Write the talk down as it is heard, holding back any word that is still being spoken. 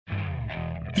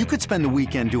You could spend the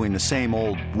weekend doing the same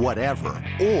old whatever,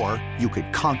 or you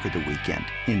could conquer the weekend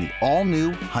in the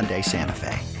all-new Hyundai Santa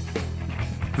Fe.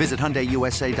 Visit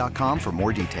HyundaiUSA.com for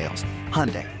more details.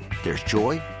 Hyundai, there's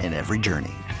joy in every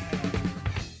journey.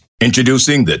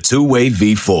 Introducing the Two-Way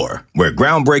V4, where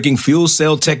groundbreaking fuel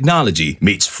cell technology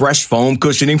meets fresh foam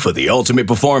cushioning for the ultimate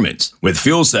performance. With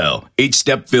Fuel Cell, each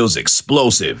step feels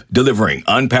explosive, delivering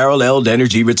unparalleled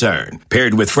energy return.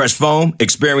 Paired with fresh foam,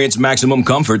 experience maximum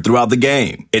comfort throughout the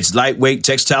game. Its lightweight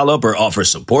textile upper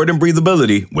offers support and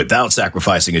breathability without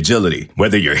sacrificing agility.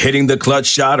 Whether you're hitting the clutch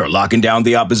shot or locking down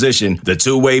the opposition, the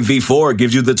Two-Way V4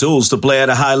 gives you the tools to play at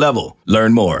a high level.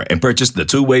 Learn more and purchase the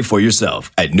Two-Way for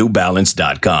yourself at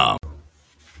NewBalance.com.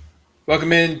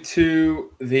 Welcome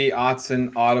into the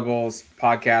Autzen Audibles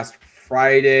podcast,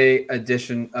 Friday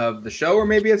edition of the show, or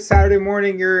maybe it's Saturday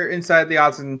morning, you're inside the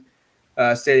Autzen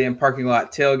Stadium parking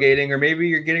lot tailgating, or maybe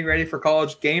you're getting ready for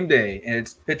college game day and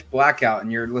it's pitch blackout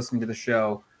and you're listening to the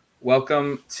show.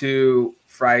 Welcome to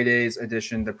Friday's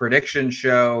edition, the prediction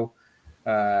show.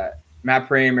 Matt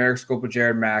Prehm, Eric Scopa,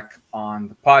 Jared Mack on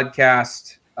the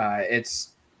podcast. It's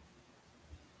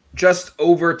just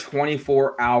over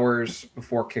 24 hours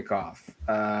before kickoff.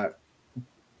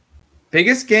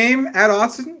 Biggest game at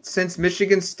Autzen since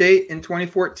Michigan State in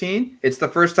 2014. It's the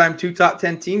first time two top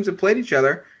 10 teams have played each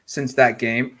other since that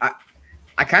game.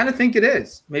 I kind of think it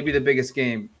is maybe the biggest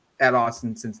game at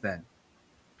Autzen since then.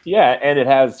 Yeah, and it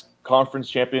has conference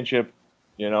championship,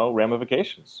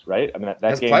 ramifications, right? I mean, that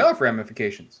has game, playoff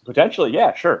ramifications. Potentially,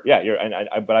 yeah, sure.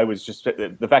 Yeah, but I was just,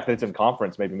 the fact that it's in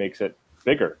conference maybe makes it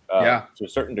bigger to a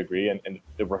certain degree, and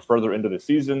we're further into the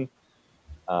season.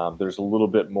 There's a little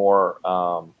bit more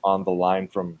on the line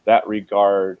from that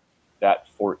regard. That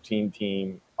 14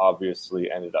 team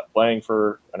obviously ended up playing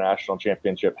for a national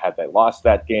championship. Had they lost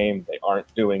that game, they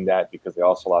aren't doing that because they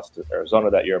also lost to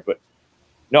Arizona that year. But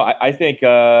no, I think,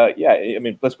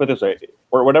 let's put it this way,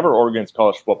 or whatever Oregon's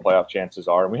college football playoff chances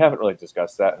are, and we haven't really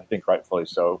discussed that, and I think rightfully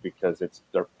so, because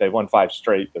they won 5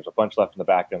 straight. There's a bunch left in the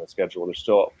back end of the schedule. There's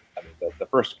still, the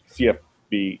first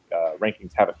CFB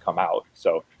rankings haven't come out,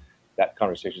 so that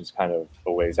conversation is kind of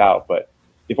a ways out. But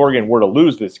if Oregon were to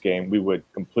lose this game, we would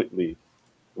completely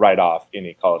write off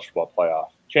any college football playoff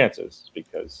chances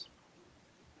because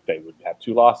they would have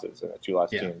 2 losses, and a 2-loss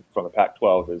team from the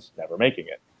Pac-12 is never making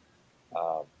it.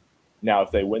 Now,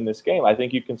 if they win this game, I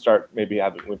think you can start maybe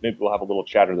we'll have a little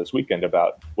chatter this weekend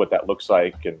about what that looks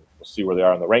like, and we'll see where they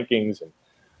are in the rankings and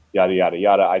yada, yada,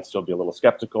 yada. I'd still be a little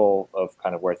skeptical of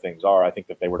kind of where things are. I think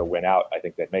if they were to win out, I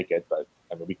think they'd make it, but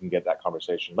we can get that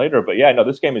conversation later. But yeah, no,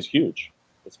 this game is huge.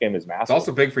 This game is massive. It's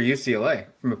also big for UCLA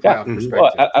from a playoff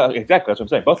perspective. Well, exactly. That's what I'm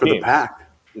saying. Both for teams. The pack.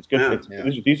 It's good. Yeah.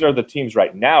 These are the teams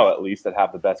right now, at least, that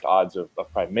have the best odds of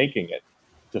probably making it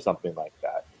to something like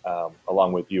that,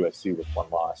 along with USC with 1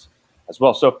 loss as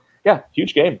well. So, yeah,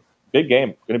 huge game, big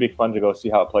game. Going to be fun to go see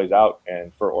how it plays out.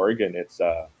 And for Oregon, it's,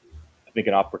 I think,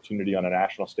 an opportunity on a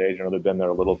national stage. I know they've been there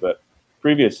a little bit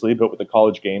previously, but with the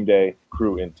college game day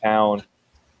crew in town,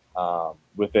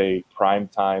 with a prime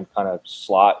time kind of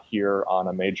slot here on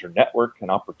a major network, an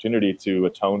opportunity to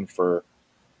atone for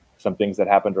some things that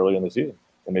happened early in the season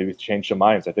and maybe change some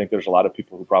minds. I think there's a lot of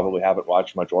people who probably haven't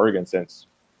watched much Oregon since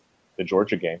the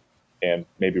Georgia game, and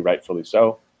maybe rightfully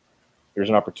so. Here's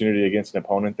an opportunity against an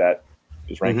opponent that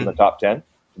is ranked in the top 10 to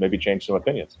maybe change some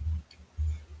opinions.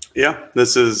 Yeah,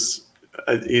 this is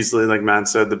easily, like Matt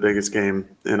said, the biggest game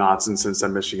in Autzen since that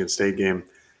Michigan State game.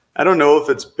 I don't know if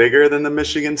it's bigger than the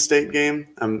Michigan State game.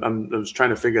 I was trying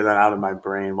to figure that out in my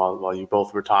brain while you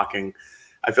both were talking.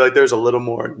 I feel like there's a little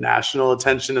more national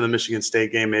attention in the Michigan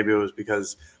State game. Maybe it was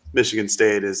because Michigan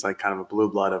State is like kind of a blue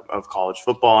blood of college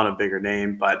football and a bigger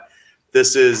name, but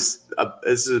this is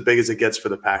as big as it gets for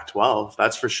the Pac-12.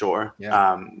 That's for sure.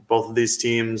 Yeah. Both of these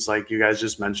teams, like you guys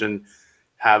just mentioned,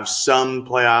 have some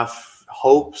playoff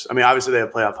hopes. I mean, obviously they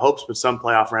have playoff hopes, but some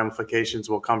playoff ramifications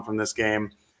will come from this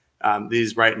game.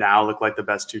 These right now look like the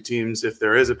best 2 teams. If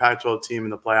there is a Pac-12 team in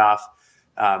the playoff,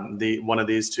 one of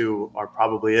these 2 are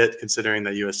probably it, considering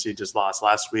that USC just lost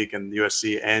last week and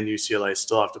USC and UCLA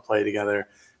still have to play together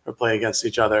or play against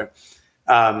each other.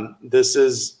 This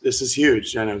is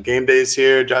huge. I know game day's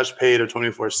here. Josh Pate of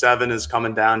 24/7 is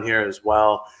coming down here as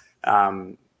well.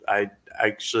 I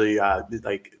actually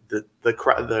like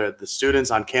the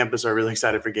students on campus are really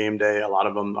excited for game day. A lot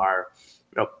of them are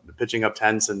pitching up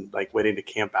tents and like waiting to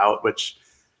camp out, which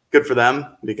good for them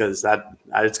because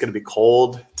it's going to be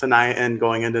cold tonight and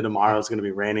going into tomorrow it's going to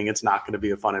be raining. It's not going to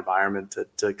be a fun environment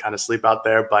to kind of sleep out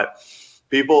there, but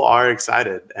people are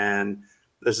excited. And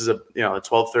this is a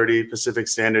 12:30 Pacific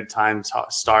Standard Time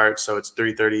start, so it's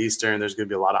 3:30 Eastern. There's going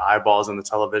to be a lot of eyeballs on the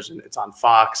television. It's on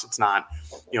Fox. It's not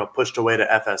pushed away to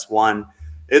FS1.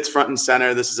 It's front and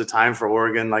center. This is a time for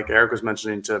Oregon, like Eric was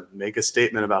mentioning, to make a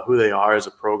statement about who they are as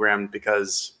a program,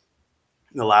 because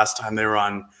the last time they were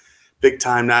on big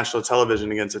time national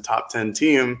television against a top 10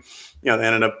 team, they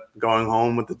ended up going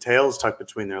home with the tails tucked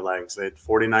between their legs. They had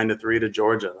 49-3 to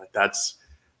Georgia. Like, that's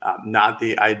not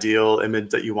the ideal image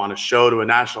that you want to show to a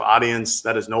national audience.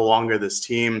 That is no longer this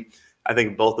team. I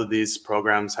think both of these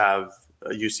programs have,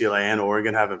 UCLA and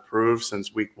Oregon, have improved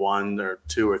since week 1 or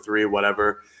 2 or 3,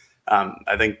 whatever.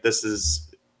 I think this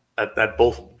is at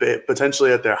both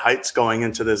potentially at their heights going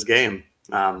into this game.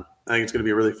 I think it's going to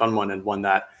be a really fun one, and one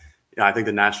that I think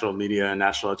the national media and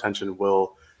national attention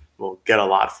will get a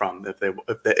lot from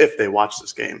if they watch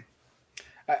this game.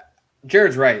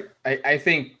 Jared's right. I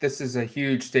think this is a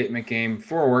huge statement game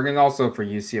for Oregon, also for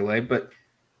UCLA, but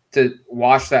to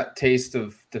wash that taste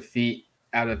of defeat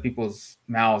out of people's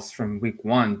mouths from week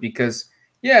 1, because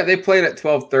they played at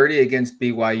 12:30 against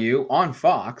BYU on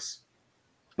Fox,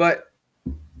 but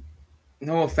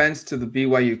no offense to the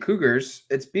BYU Cougars,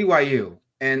 it's BYU.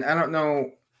 And I don't know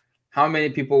how many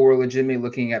people were legitimately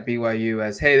looking at BYU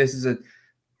as, hey, this is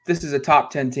a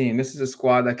top 10 team. This is a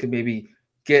squad that could maybe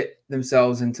get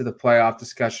themselves into the playoff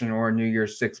discussion or a New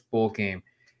Year's Six bowl game.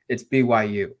 It's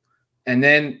BYU. And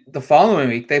then the following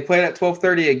week, they played at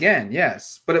 12:30 again.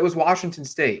 Yes, but it was Washington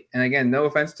State. And again, no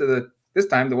offense to this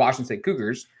time the Washington State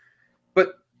Cougars,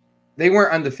 but they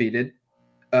weren't undefeated.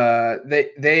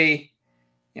 They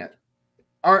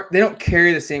don't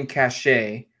carry the same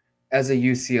cachet as a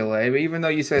UCLA, but even though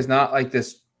UCLA is not like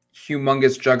this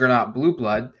humongous juggernaut blue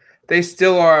blood, they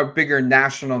still are a bigger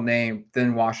national name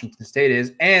than Washington State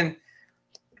is. And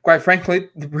quite frankly,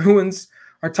 the Bruins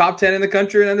are top 10 in the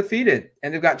country and undefeated,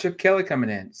 and they've got Chip Kelly coming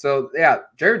in. So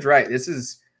Jared's right. This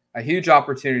is a huge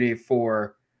opportunity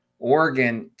for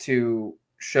Oregon to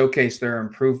showcase their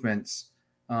improvements.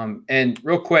 And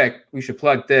real quick, we should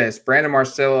plug this. Brandon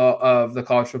Marcillo of the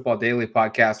College Football Daily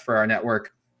podcast for our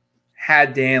network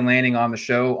had Dan Lanning on the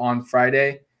show on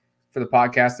Friday for the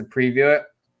podcast to preview it.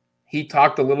 He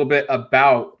talked a little bit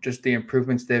about just the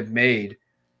improvements they've made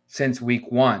since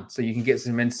week 1. So you can get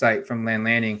some insight from Dan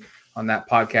Lanning on that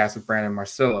podcast with Brandon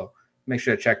Marcillo. Make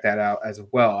sure to check that out as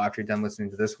well after you're done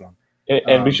listening to this one.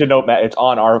 And we should note, Matt, it's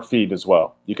on our feed as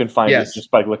well. You can find it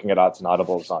just by looking at Odds and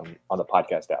Audibles on the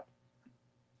podcast app.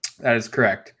 That is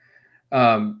correct.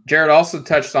 Jared also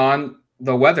touched on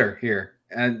the weather here,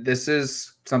 and this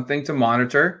is something to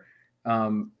monitor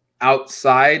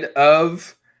outside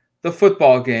of the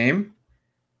football game.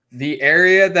 The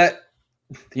area that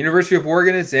the University of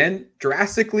Oregon is in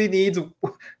drastically needs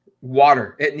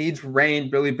water. It needs rain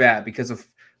really bad because of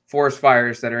forest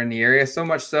fires that are in the area. So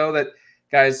much so that,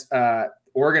 guys,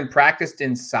 Oregon practiced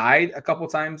inside a couple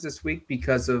times this week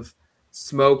because of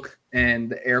smoke and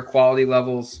the air quality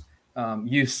levels.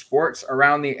 Youth sports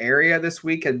around the area this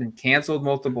week had been canceled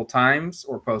multiple times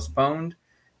or postponed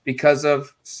because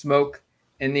of smoke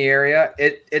in the area.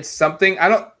 It's something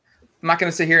I'm not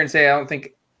going to sit here and say I don't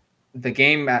think the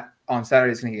game on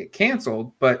Saturday is going to get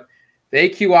canceled, but the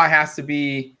AQI has to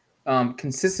be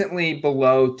consistently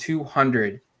below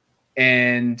 200,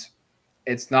 and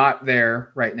it's not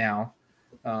there right now.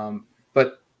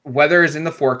 But weather is in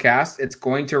the forecast. It's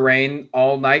going to rain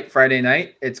all night Friday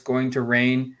night. It's going to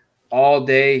rain all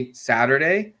day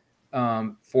Saturday,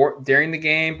 during the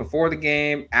game, before the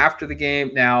game, after the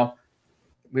game. Now,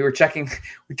 we turned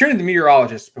to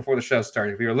meteorologists before the show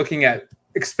started. We were looking at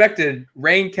expected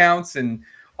rain counts and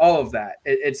all of that.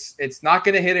 It's not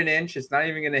going to hit an inch. It's not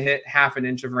even going to hit half an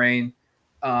inch of rain.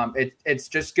 It's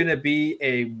just going to be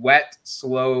a wet,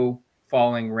 slow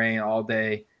falling rain all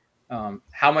day.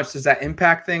 How much does that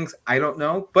impact things? I don't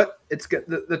know, but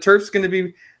the turf's going to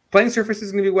be playing surface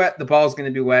is going to be wet. The ball is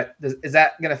going to be wet. Is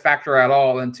that going to factor at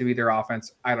all into either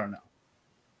offense? I don't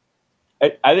know.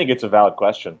 I think it's a valid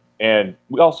question. And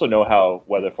we also know how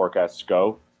weather forecasts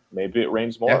go. Maybe it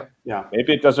rains more. Yeah.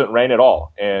 Maybe it doesn't rain at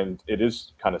all, and it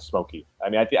is kind of smoky. I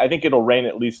mean, I think it'll rain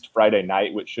at least Friday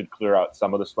night, which should clear out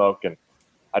some of the smoke. And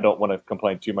I don't want to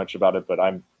complain too much about it, but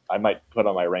I might put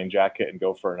on my rain jacket and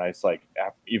go for a nice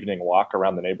evening walk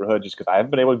around the neighborhood, just because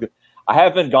I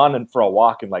haven't gone in for a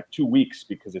walk in 2 weeks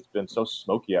because it's been so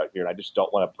smoky out here, and I just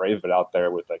don't want to brave it out there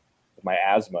with my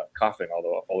asthma coughing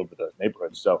all over the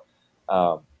neighborhood. So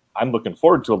I'm looking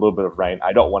forward to a little bit of rain.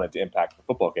 I don't want it to impact the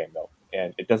football game though,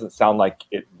 and it doesn't sound like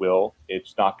it will.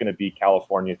 It's not going to be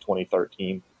California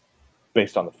 2013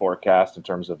 based on the forecast in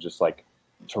terms of just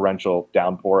torrential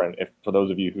downpour. And if for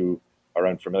those of you who are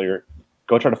unfamiliar,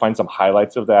 go try to find some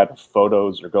highlights of that,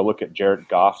 photos, or go look at Jared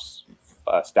Goff's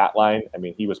stat line. I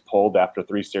mean, he was pulled after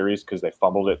 3 series because they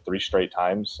fumbled it 3 straight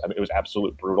times. I mean, it was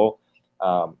absolute brutal.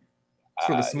 So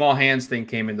the small hands thing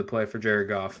came into play for Jared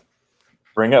Goff.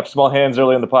 Bring up small hands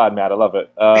early in the pod, Matt. I love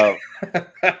it.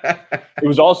 It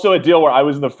was also a deal where I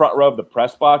was in the front row of the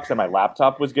press box and my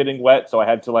laptop was getting wet, so I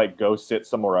had to like go sit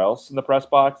somewhere else in the press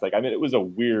box. Like, I mean, it was a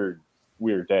weird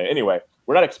day. Anyway,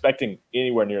 we're not expecting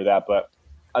anywhere near that, but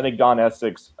I think Don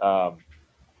Essig's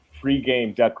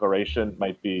pre-game declaration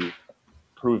might be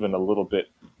proven a little bit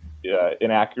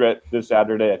inaccurate this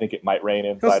Saturday. I think it might rain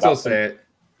inside. He'll still say it.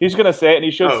 He's going to say it, and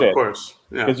he should say it. Of course,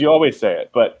 because you always say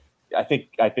it. But I think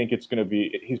it's going to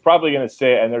be – he's probably going to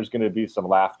say it, and there's going to be some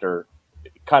laughter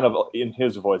kind of in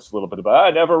his voice a little bit about,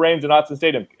 it never rains in Autzen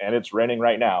Stadium, and it's raining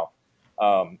right now.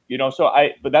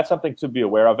 But that's something to be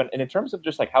aware of. And in terms of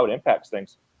just like how it impacts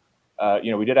things,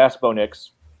 we did ask Bo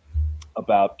Nix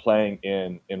about playing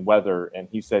in weather, and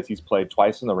he says he's played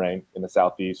twice in the rain in the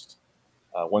Southeast,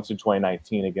 once in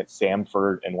 2019 against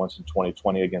Samford and once in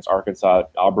 2020 against Arkansas.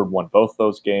 Auburn won both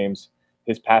those games.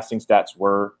 His passing stats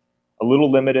were a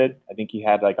little limited. I think he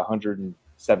had like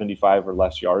 175 or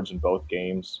less yards in both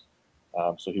games.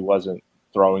 So he wasn't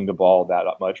throwing the ball that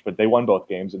much, but they won both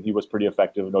games and he was pretty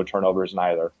effective. No turnovers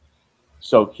neither.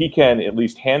 So he can at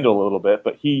least handle a little bit,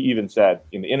 but he even said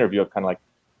in the interview kind of like,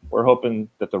 we're hoping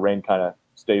that the rain kind of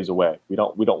stays away. We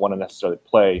don't want to necessarily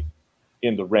play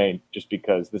in the rain just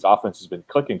because this offense has been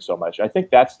clicking so much. I think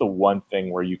that's the one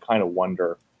thing where you kind of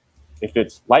wonder if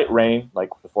it's light rain, like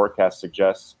the forecast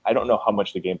suggests. I don't know how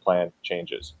much the game plan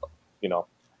changes.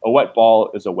 A wet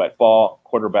ball is a wet ball.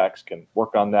 Quarterbacks can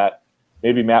work on that.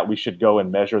 Maybe, Matt, we should go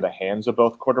and measure the hands of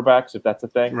both quarterbacks if that's a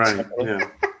thing. Right. Yeah.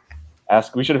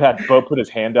 We should have had Bo put his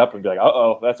hand up and be like,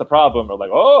 "Uh-oh, that's a problem." Or like,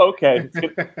 "Oh, okay,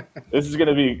 this is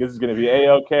gonna be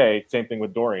A-okay." Same thing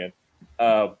with Dorian.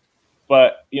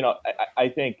 But I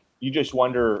think you just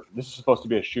wonder. This is supposed to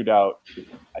be a shootout.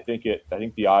 I think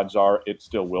the odds are it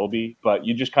still will be. But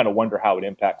you just kind of wonder how it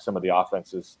impacts some of the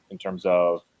offenses in terms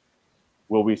of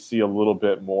will we see a little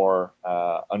bit more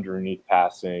underneath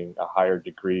passing, a higher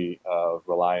degree of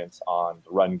reliance on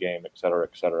the run game, et cetera,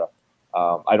 et cetera.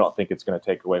 I don't think it's going to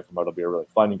take away from it'll be a really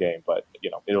fun game, but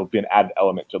it'll be an added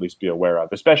element to at least be aware of,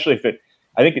 especially if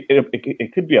I think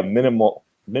it could be a minimal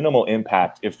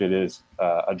impact if it is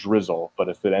a drizzle, but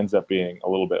if it ends up being a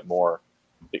little bit more,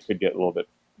 it could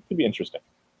be interesting.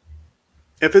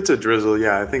 If it's a drizzle,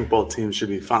 yeah, I think both teams should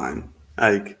be fine.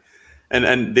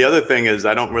 And the other thing is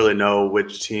I don't really know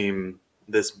which team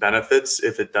this benefits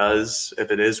if it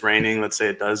is raining. Let's say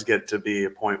it does get to be a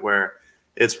point where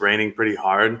it's raining pretty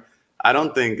hard. I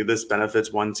don't think this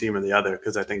benefits one team or the other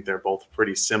because I think they're both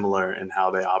pretty similar in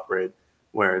how they operate,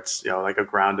 where it's like a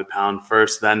grounded pound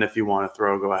first. Then if you want to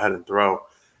throw, go ahead and throw.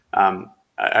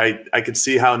 I could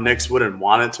see how Nix wouldn't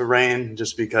want it to rain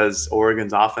just because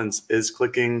Oregon's offense is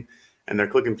clicking and they're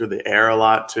clicking through the air a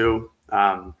lot too.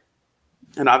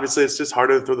 And obviously it's just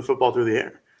harder to throw the football through the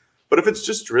air. But if it's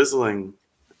just drizzling,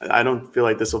 I don't feel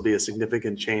like this will be a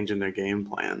significant change in their game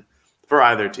plan for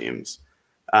either teams.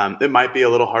 It might be a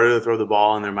little harder to throw the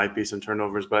ball and there might be some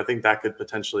turnovers, but I think that could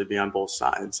potentially be on both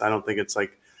sides. I don't think it's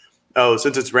like,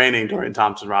 since it's raining, Dorian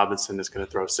Thompson-Robinson is going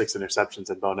to throw 6 interceptions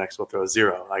and Bo Nix will throw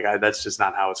 0. That's just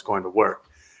not how it's going to work.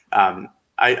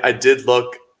 I did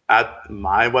look at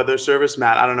my weather service.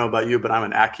 Matt, I don't know about you, but I'm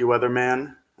an AccuWeather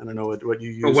man. I don't know what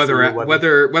you use.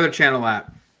 Weather Channel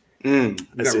app. I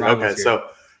see. Okay, so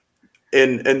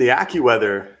in the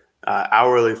AccuWeather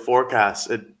hourly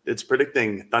forecast, it's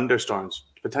predicting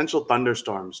potential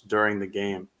thunderstorms during the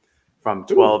game from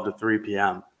 12 to 3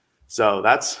 p.m. So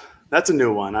that's a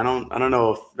new one. I don't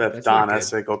know if Don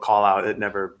Essig will call out it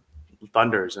never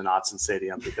thunders in Autzen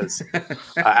Stadium because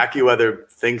AccuWeather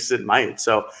thinks it might.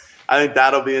 So I think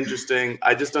that'll be interesting.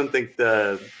 I just don't think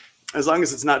as long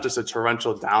as it's not just a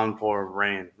torrential downpour of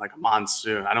rain, like a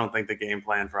monsoon, I don't think the game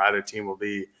plan for either team will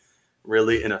be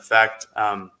really in effect.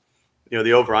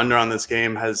 The over-under on this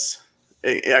game has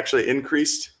actually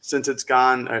increased since it's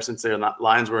gone, or since their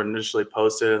lines were initially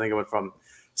posted. I think it went from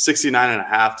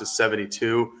 69.5 to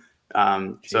 72.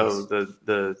 So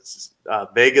the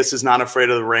Vegas is not afraid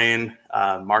of the rain.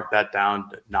 Mark that down.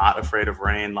 Not afraid of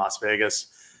rain, Las Vegas.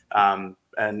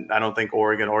 And I don't think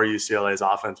Oregon or UCLA's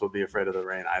offense will be afraid of the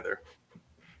rain either.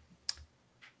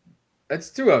 Let's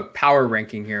do a power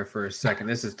ranking here for a second.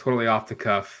 This is totally off the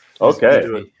cuff. Okay.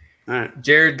 All right.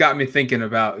 Jared got me thinking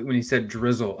about when he said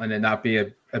drizzle and it not be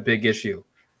a big issue.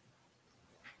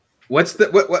 Let's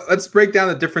break down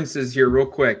the differences here real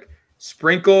quick.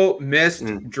 Sprinkle, mist,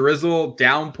 drizzle,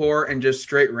 downpour, and just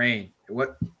straight rain.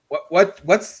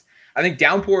 What's I think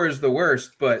downpour is the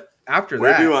worst, but after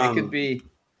that, it could be.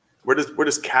 Where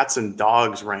does cats and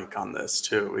dogs rank on this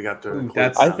too? We got to.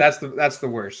 That's the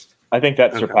worst. I think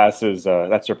that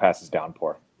surpasses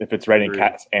downpour. If it's raining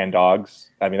cats and dogs,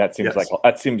 I mean that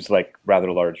seems like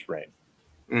rather large rain.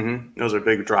 Mm-hmm. Those are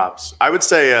big drops. I would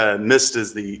say mist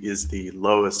is the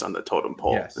lowest on the totem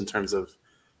pole in terms of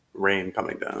rain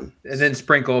coming down. And then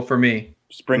sprinkle for me.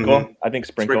 Sprinkle, Mm-hmm. I think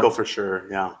sprinkle. Sprinkle for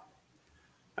sure. Yeah,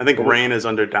 I think rain is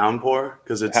under downpour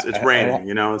because it's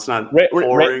raining. It's not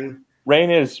pouring.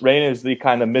 Rain is the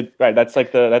kind of mid, right? That's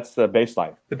the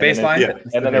baseline. The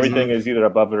baseline, and then everything is either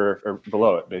above it or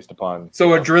below it based upon.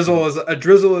 So a drizzle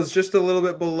is just a little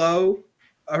bit below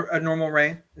a normal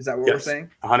rain. Is that what we're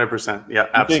saying? 100%. Yeah,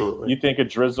 absolutely. You think a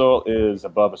drizzle is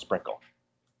above a sprinkle?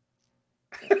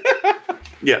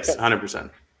 Yes, 100%.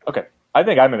 Okay, I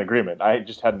think I'm in agreement. I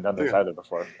just hadn't done this either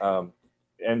before.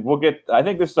 And we'll get. I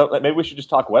think this. Maybe we should just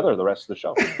talk weather the rest of the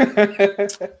show.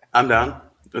 I'm down.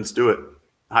 Let's do it.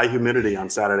 High humidity on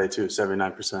Saturday too,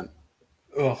 79%.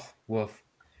 Oh, woof.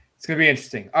 It's going to be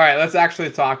interesting. All right, let's actually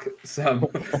talk some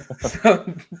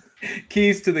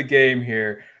keys to the game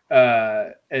here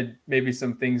and maybe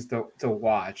some things to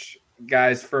watch.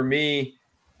 Guys, for me,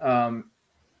 I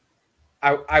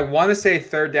want to say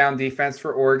third down defense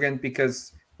for Oregon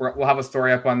because we'll have a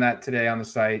story up on that today on the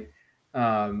site.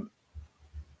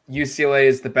 UCLA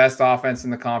is the best offense in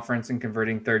the conference in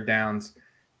converting third downs.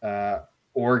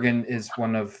 Oregon is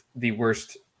one of the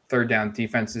worst third down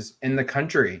defenses in the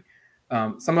country.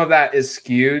 Some of that is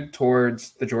skewed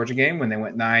towards the Georgia game when they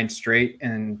went 9 straight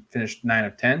and finished 9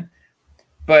 of 10.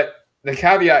 But the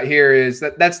caveat here is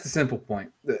that's the simple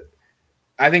point.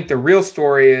 I think the real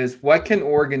story is what can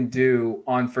Oregon do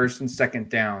on first and second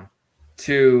down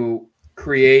to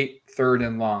create third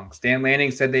and longs? Dan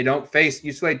Lanning said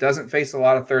UCLA doesn't face a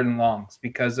lot of third and longs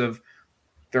because of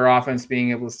their offense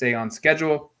being able to stay on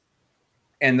schedule.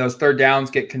 And those third downs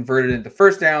get converted into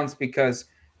first downs because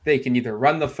they can either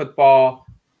run the football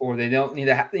or they don't need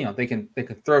to they can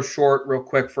throw short real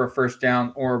quick for a first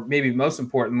down, or maybe most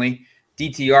importantly,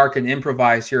 DTR can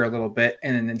improvise here a little bit.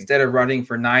 And then instead of running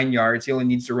for 9 yards, he only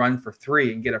needs to run for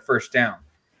 3 and get a first down.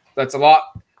 That's a lot,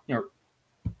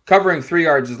 covering 3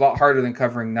 yards is a lot harder than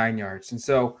covering 9 yards. And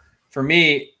so for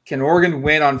me, can Oregon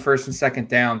win on first and second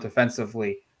down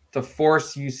defensively to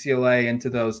force UCLA into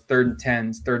those 3rd and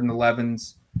 10s, 3rd and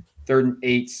 11s, 3rd and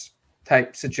 8s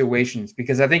type situations?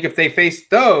 Because I think if they face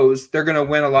those, they're going to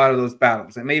win a lot of those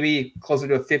battles. It may be closer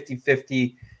to a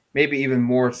 50-50, maybe even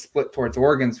more split towards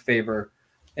Oregon's favor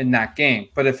in that game.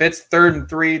 But if it's 3rd and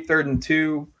 3, 3rd and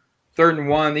 2, 3rd and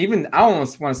 1, even I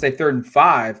almost want to say 3rd and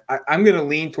 5, I'm going to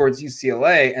lean towards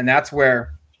UCLA, and that's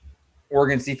where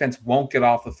Oregon's defense won't get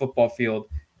off the football field.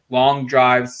 Long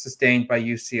drives sustained by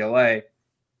UCLA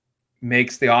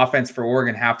makes the offense for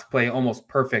Oregon have to play almost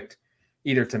perfect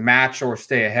either to match or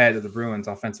stay ahead of the Bruins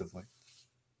offensively.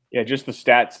 Yeah, just the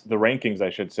stats, the rankings,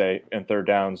 I should say, in third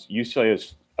downs. UCLA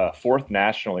is 4th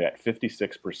nationally at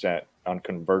 56% on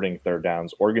converting third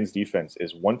downs. Oregon's defense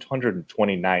is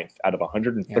 129th out of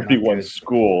 131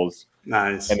 schools.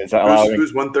 Nice. And it's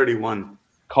who's 131?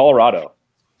 Colorado.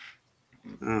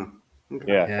 Oh, okay.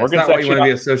 Yeah, Oregon's not what you want to be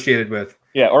associated with.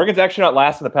 Yeah, Oregon's actually not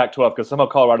last in the Pac-12 because somehow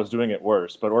Colorado's doing it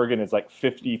worse, but Oregon is like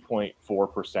 50.4%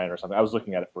 or something. I was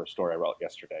looking at it for a story I wrote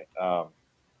yesterday.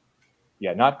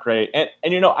 Yeah, not great. And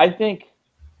I think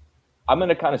I'm going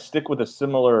to kind of stick with a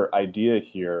similar idea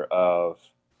here of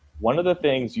one of the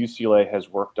things UCLA has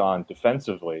worked on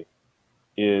defensively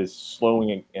is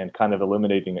slowing and kind of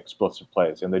eliminating explosive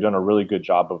plays, and they've done a really good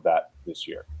job of that this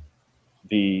year.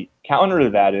 The counter to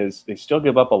that is they still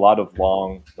give up a lot of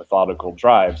long, methodical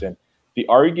drives, and the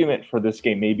argument for this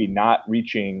game maybe not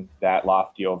reaching that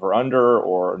lofty over-under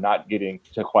or not getting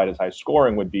to quite as high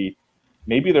scoring would be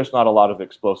maybe there's not a lot of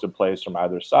explosive plays from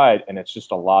either side, and it's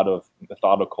just a lot of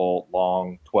methodical,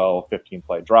 long 12,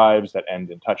 15-play drives that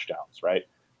end in touchdowns, right?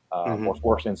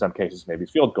 Or in some cases, maybe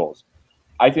field goals.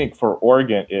 I think for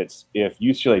Oregon, it's if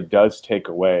UCLA does take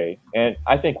away, and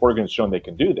I think Oregon's shown they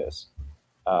can do this,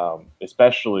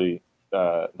 especially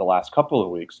the last couple of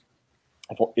weeks,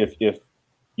 if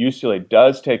UCLA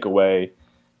does take away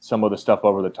some of the stuff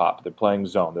over the top. They're playing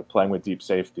zone. They're playing with deep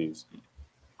safeties.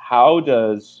 How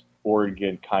does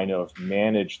Oregon kind of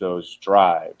manage those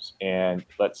drives? And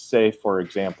let's say, for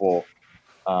example,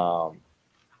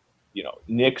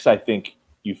 Nix, I think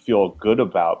you feel good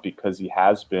about because he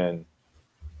has been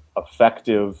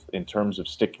effective in terms of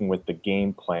sticking with the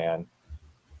game plan,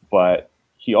 but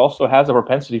he also has a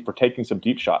propensity for taking some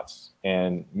deep shots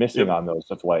and missing on those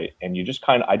of late. And I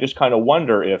just kind of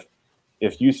wonder if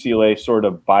if UCLA sort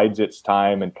of bides its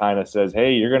time and kind of says,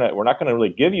 hey, we're not gonna really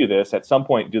give you this, at some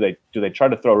point do they try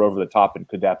to throw it over the top, and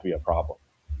could that be a problem?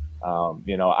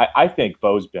 I think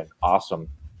Bo's been awesome,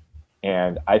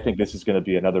 and I think this is going to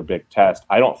be another big test.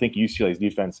 I don't think UCLA's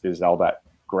defense is all that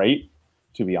great,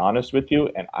 to be honest with you,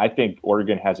 and I think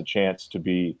Oregon has a chance to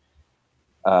be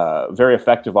very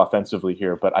effective offensively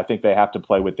here, but I think they have to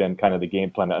play within kind of the game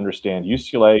plan to understand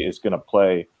UCLA is going to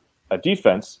play a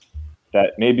defense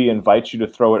that maybe invites you to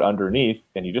throw it underneath,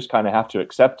 and you just kind of have to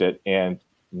accept it and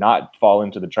not fall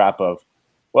into the trap of,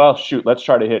 well, shoot, let's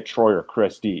try to hit Troy or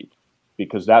Chris deep,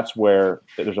 because that's where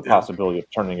there's a possibility of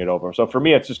turning it over. So for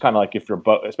me, it's just kind of like, if you're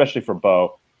Bo, especially for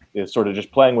Bo, is sort of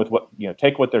just playing with what,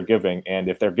 take what they're giving. And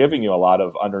if they're giving you a lot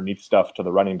of underneath stuff to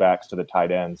the running backs, to the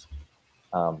tight ends,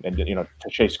 and to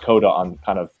chase Coda on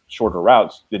kind of shorter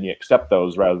routes, then you accept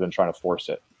those rather than trying to force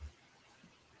it.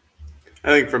 I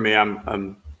think for me,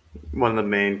 I'm one of the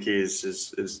main keys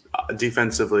is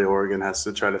defensively, Oregon has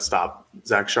to try to stop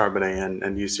Zach Charbonnet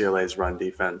and UCLA's run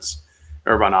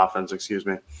offense, excuse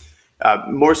me.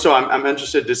 More so, I'm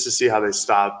interested just to see how they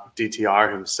stop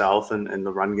DTR himself in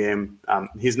the run game.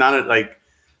 He's not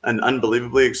an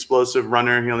unbelievably explosive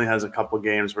runner. He only has a couple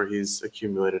games where he's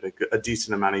accumulated a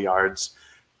decent amount of yards.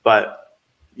 But,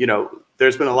 there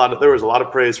was a lot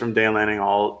of praise from Dan Lanning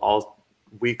all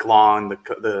week long,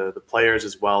 the players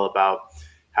as well, about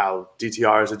how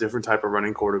DTR is a different type of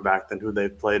running quarterback than who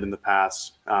they've played in the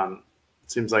past. It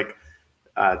seems like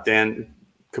Dan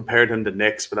compared him to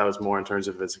Nix, but that was more in terms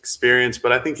of his experience.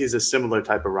 But I think he's a similar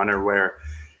type of runner where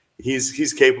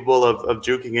he's capable of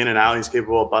juking in and out. He's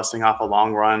capable of busting off a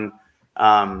long run.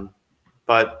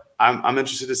 But I'm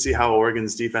interested to see how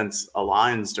Oregon's defense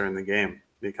aligns during the game,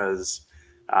 because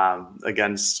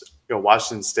against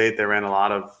Washington State, they ran a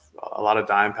lot of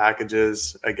dime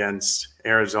packages. Against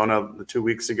Arizona 2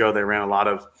 weeks ago, they ran a lot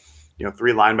of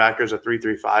 3 linebackers, a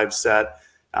 3-3-5 set.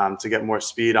 To get more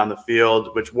speed on the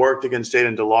field, which worked against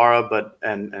Jaden DeLaura,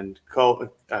 and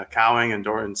Cowing and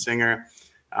Dorian Singer.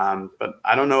 But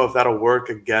I don't know if that'll work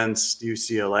against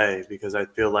UCLA, because I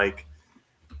feel like,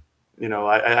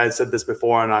 I said this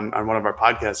before on one of our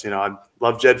podcasts, I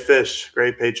love Jed Fish,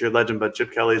 great Patriot legend, but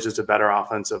Chip Kelly is just a better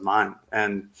offensive mind.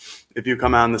 And if you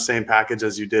come out in the same package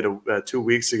as you did 2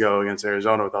 weeks ago against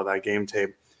Arizona with all that game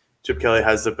tape, Chip Kelly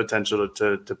has the potential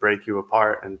to break you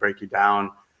apart and break you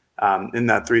down in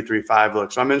that 3-3-5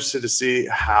 look. So I'm interested to see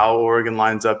how Oregon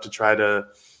lines up to try to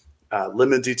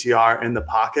limit DTR in the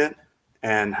pocket,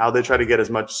 and how they try to get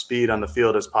as much speed on the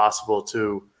field as possible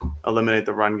to eliminate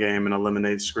the run game and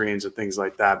eliminate screens and things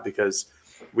like that, because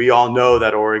we all know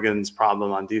that Oregon's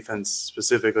problem on defense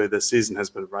specifically this season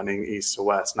has been running east to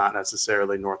west, not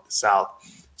necessarily north to south.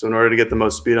 So in order to get the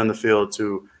most speed on the field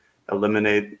to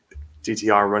eliminate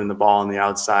DTR running the ball on the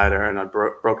outside or in a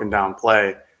broken down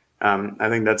play, I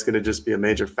think that's going to just be a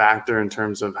major factor in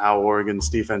terms of how Oregon's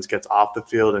defense gets off the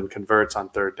field and converts on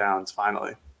third downs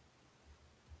finally.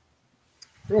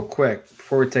 Real quick,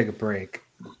 before we take a break,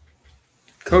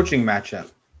 coaching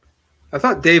matchup. I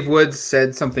thought Dave Woods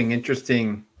said something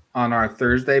interesting on our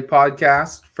Thursday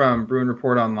podcast from Bruin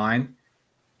Report Online.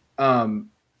 And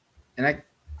I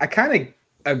kind of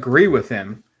agree with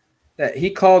him that he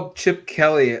called Chip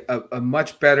Kelly a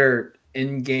much better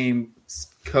in-game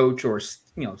coach or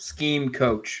scheme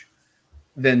coach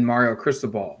than Mario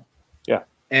Cristobal. Yeah,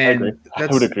 and I agree. I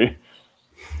would agree.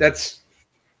 That's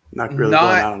not really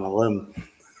going out on a limb.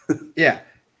 Yeah,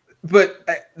 but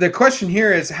the question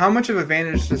here is, how much of an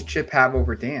advantage does Chip have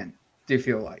over Dan? Do you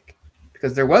feel like?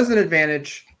 Because there was an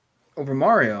advantage over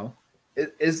Mario.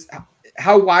 Is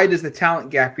how wide is the talent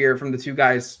gap here from the two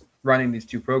guys running these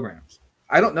two programs?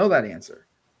 I don't know that answer.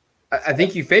 I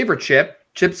think you favor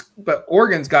Chip's, but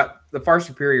Oregon's got the far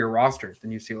superior roster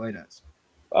than UCLA does.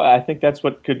 I think that's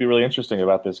what could be really interesting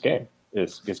about this game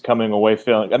is coming away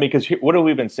feeling. I mean, because what have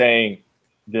we been saying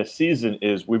this season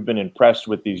is we've been impressed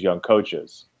with these young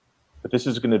coaches, but this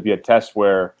is going to be a test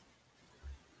where,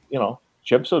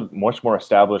 Chip's a much more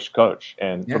established coach.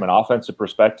 And from an offensive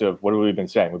perspective, what have we been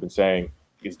saying? We've been saying,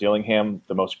 is Dillingham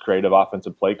the most creative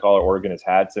offensive play caller Oregon has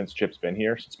had since Chip's been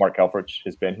here, since Mark Helfrich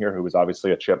has been here, who was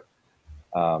obviously a Chip,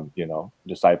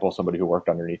 disciple, somebody who worked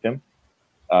underneath him.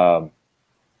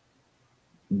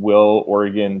 Will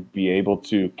Oregon be able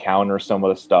to counter some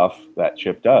of the stuff that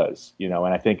Chip does? And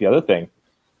I think the other thing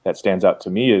that stands out to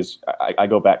me is I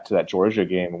go back to that Georgia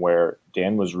game where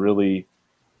Dan was really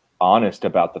honest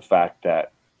about the fact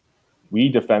that we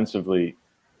defensively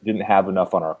didn't have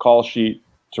enough on our call sheet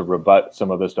to rebut some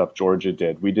of the stuff Georgia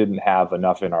did. We didn't have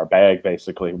enough in our bag,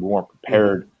 basically. We weren't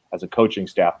prepared as a coaching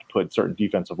staff to put certain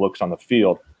defensive looks on the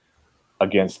field.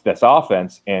 against this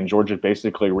offense, and Georgia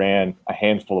basically ran a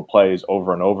handful of plays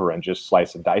over and over and just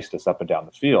slice and diced us up and down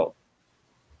the field.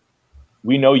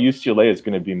 We know UCLA is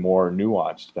going to be more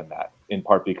nuanced than that, in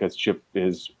part because Chip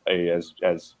is,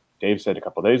 as Dave said a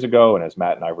couple of days ago, and as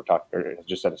Matt and I were talking, or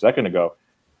just said a second ago,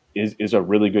 is a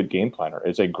really good game planner,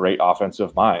 is a great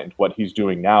offensive mind. What he's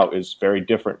doing now is very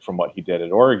different from what he did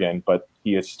at Oregon, but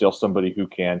he is still somebody who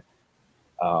can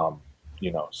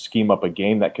scheme up a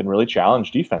game that can really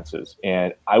challenge defenses.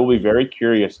 And I will be very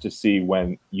curious to see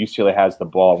when UCLA has the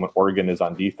ball, when Oregon is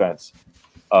on defense,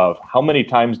 of how many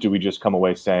times do we just come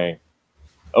away saying,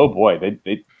 oh boy,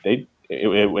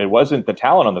 it wasn't the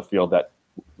talent on the field that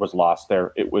was lost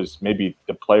there. It was maybe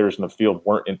the players in the field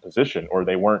weren't in position, or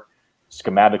they weren't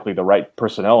schematically the right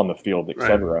personnel on the field, et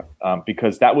cetera. Right.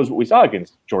 Because that was what we saw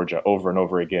against Georgia over and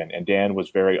over again. And Dan was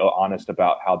very honest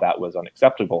about how that was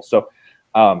unacceptable. So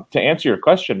to answer your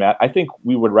question, Matt, I think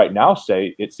we would right now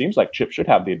say it seems like Chip should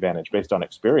have the advantage based on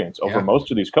experience over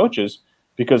most of these coaches,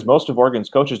 because most of Oregon's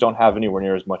coaches don't have anywhere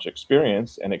near as much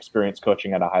experience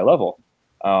coaching at a high level.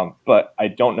 But I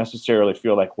don't necessarily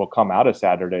feel like we'll come out of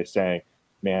Saturday saying,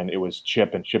 man, it was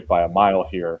Chip and Chip by a mile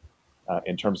here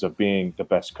in terms of being the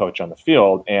best coach on the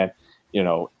field. And,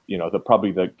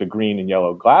 the green and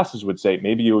yellow glasses would say,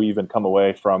 maybe you even come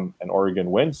away from an Oregon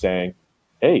win saying,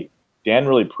 hey, Dan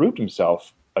really proved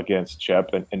himself against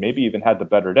Chip and maybe even had the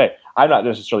better day. I'm not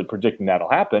necessarily predicting that'll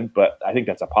happen, but I think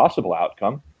that's a possible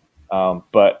outcome.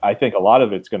 But I think a lot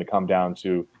of it's going to come down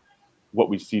to what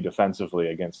we see defensively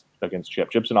against Chip.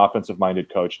 Chip's an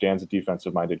offensive-minded coach. Dan's a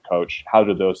defensive-minded coach. How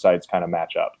do those sides kind of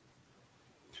match up?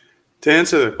 To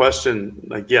answer the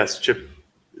question, yes, Chip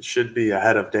should be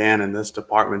ahead of Dan in this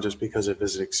department just because of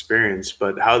his experience.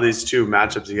 But how these two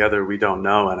match up together, we don't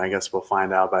know, and I guess we'll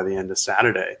find out by the end of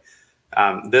Saturday.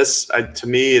 To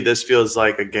me, this feels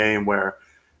like a game where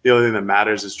the only thing that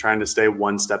matters is trying to stay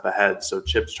one step ahead. So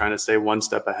Chip's trying to stay one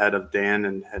step ahead of Dan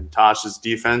and Tosh's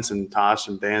defense, and Tosh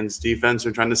and Dan's defense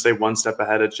are trying to stay one step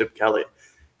ahead of Chip Kelly.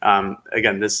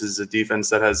 Again, this is a defense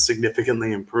that has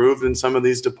significantly improved in some of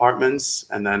these departments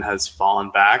and then has fallen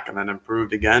back and then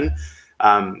improved again.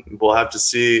 We'll have to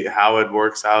see how it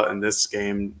works out in this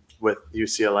game with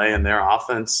UCLA and their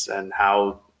offense and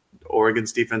how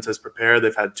Oregon's defense has prepared.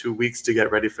 They've had 2 weeks to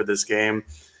get ready for this game.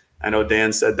 I know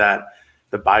Dan said that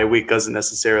the bye week doesn't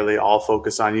necessarily all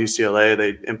focus on UCLA.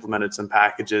 They implemented some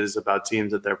packages about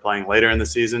teams that they're playing later in the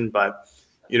season, but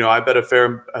I bet a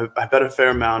fair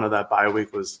amount of that bye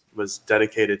week was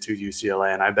dedicated to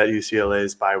UCLA, and I bet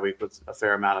UCLA's bye week was a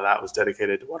fair amount of that was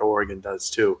dedicated to what Oregon does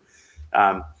too.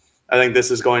 I think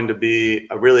this is going to be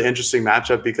a really interesting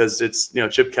matchup because it's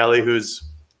Chip Kelly, who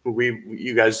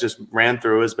you guys just ran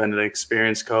through, has been an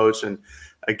experienced coach and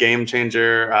a game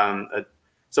changer,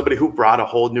 somebody who brought a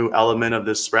whole new element of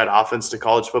this spread offense to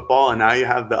college football. And now you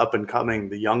have the up and coming,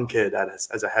 the young kid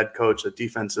as a head coach, a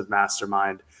defensive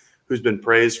mastermind who's been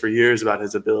praised for years about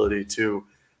his ability to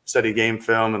study game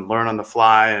film and learn on the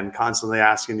fly and constantly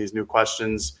asking these new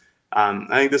questions. I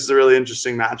think this is a really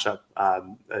interesting matchup.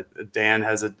 Dan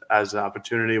has an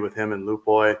opportunity with him and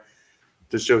Lupoy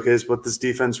to showcase what this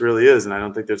defense really is. And I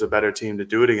don't think there's a better team to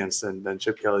do it against than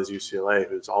Chip Kelly's UCLA,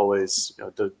 who's always,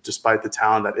 despite the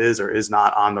talent that is or is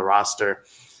not on the roster,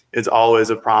 it's always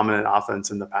a prominent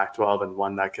offense in the Pac-12 and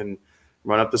one that can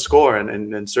run up the score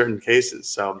in certain cases.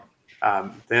 So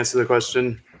to answer the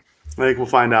question, I think we'll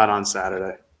find out on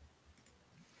Saturday.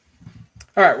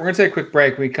 All right, we're going to take a quick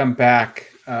break. When we come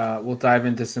back, we'll dive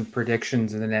into some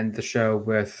predictions and then end the show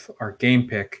with our game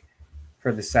pick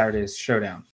for the Saturday's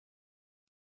showdown.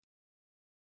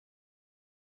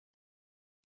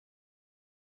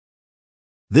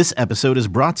 This episode is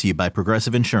brought to you by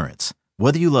Progressive Insurance.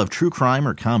 Whether you love true crime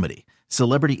or comedy,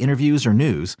 celebrity interviews or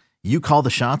news, you call the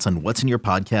shots on what's in your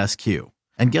podcast queue.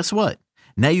 And guess what?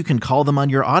 Now you can call them on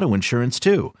your auto insurance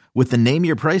too with the Name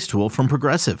Your Price tool from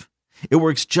Progressive. It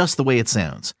works just the way it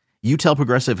sounds. You tell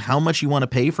Progressive how much you want to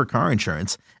pay for car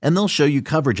insurance, and they'll show you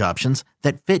coverage options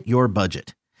that fit your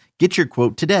budget. Get your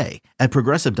quote today at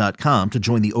Progressive.com to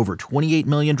join the over 28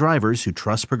 million drivers who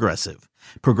trust Progressive.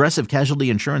 Progressive Casualty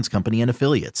Insurance Company and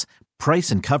Affiliates. Price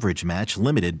and coverage match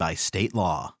limited by state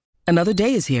law. Another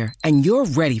day is here, and you're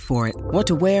ready for it. What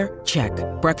to wear? Check.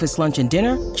 Breakfast, lunch, and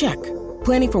dinner? Check.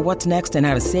 Planning for what's next and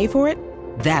how to save for it?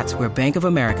 That's where Bank of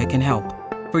America can help.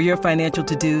 For your financial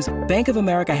to-dos, Bank of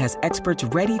America has experts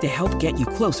ready to help get you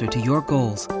closer to your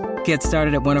goals. Get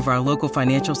started at one of our local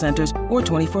financial centers or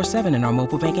 24/7 in our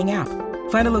mobile banking app.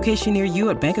 Find a location near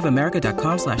you at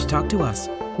bankofamerica.com/talktous.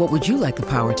 What would you like the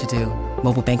power to do?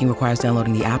 Mobile banking requires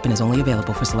downloading the app and is only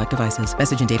available for select devices.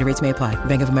 Message and data rates may apply.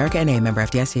 Bank of America NA, member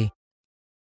FDIC.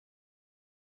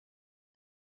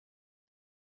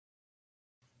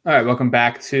 All right, welcome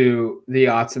back to the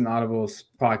Odds and Audibles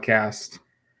podcast.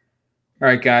 All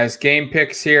right, guys, game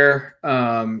picks here.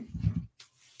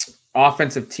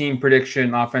 Offensive team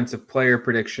prediction, offensive player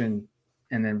prediction,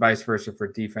 and then vice versa for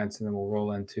defense, and then we'll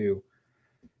roll into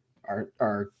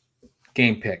our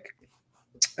game pick.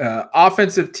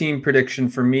 Offensive team prediction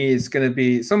for me is going to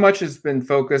be, so much has been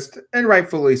focused, and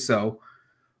rightfully so,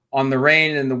 on the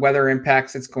rain and the weather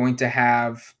impacts it's going to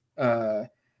have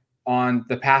on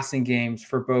the passing games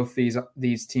for both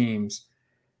these teams.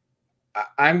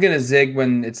 I'm going to zig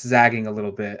when it's zagging a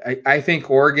little bit. I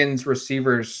think Oregon's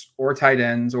receivers or tight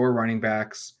ends or running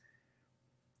backs,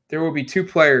 there will be two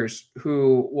players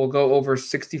who will go over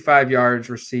 65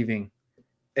 yards receiving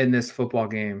in this football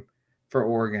game for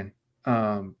Oregon.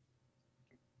 I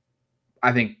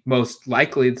think most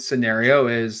likely the scenario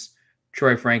is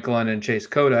Troy Franklin and Chase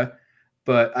Cota,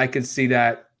 but I could see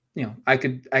that, I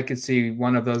could see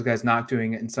one of those guys not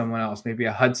doing it and someone else. Maybe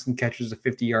a Hudson catches a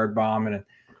 50-yard bomb and a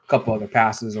couple other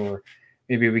passes, or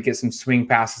maybe we get some swing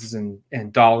passes and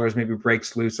Dollars maybe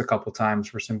breaks loose a couple times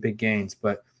for some big gains.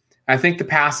 But I think the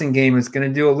passing game is going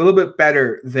to do a little bit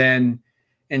better than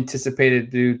anticipated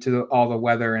due to all the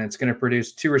weather, and it's going to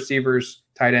produce two receivers,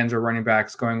 tight ends, or running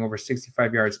backs going over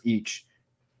 65 yards each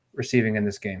receiving in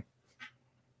this game.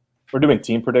 We're doing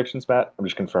team predictions, Matt? I'm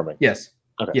just confirming. Yes.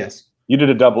 Okay. Yes. You did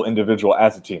a double individual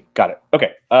as a team. Got it.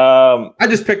 Okay. I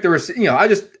just picked the I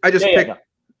just picked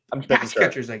I'm just pass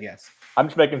catchers, I guess. I'm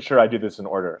just making sure I do this in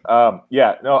order.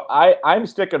 I'm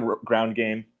sticking ground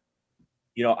game.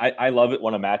 I love it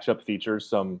when a matchup features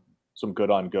some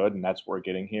good on good, and that's what we're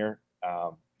getting here.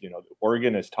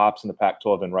 Oregon is tops in the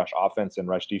Pac-12 in rush offense and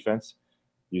rush defense.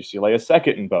 UCLA is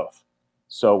second in both.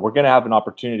 So we're going to have an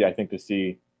opportunity, I think, to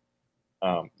see,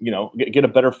 get a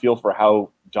better feel for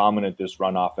how dominant this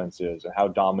run offense is and how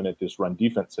dominant this run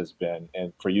defense has been.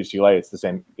 And for UCLA, it's the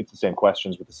same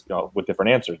questions with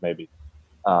different answers, maybe.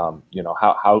 How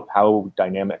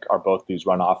dynamic are both these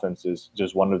run offenses?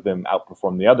 Does one of them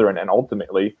outperform the other? And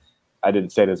ultimately, I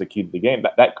didn't say it as a key to the game,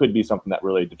 but that could be something that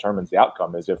really determines the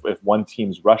outcome. Is if one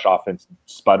team's rush offense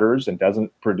sputters and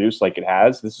doesn't produce like it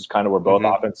has. This is kind of where both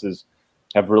offenses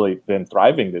have really been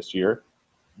thriving this year.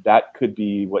 That could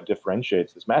be what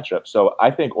differentiates this matchup. So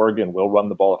I think Oregon will run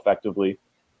the ball effectively.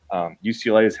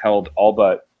 UCLA has held all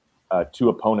but two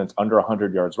opponents under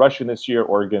 100 yards rushing this year.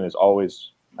 Oregon is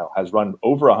always has run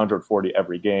over 140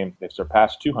 every game. They've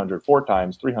surpassed 200 4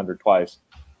 times, 300 twice.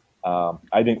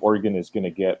 I think Oregon is going to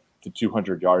get to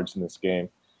 200 yards in this game.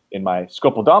 In my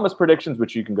Scopeldamus predictions,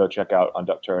 which you can go check out on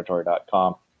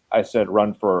duckterritory.com, I said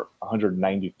run for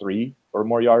 193 or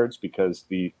more yards because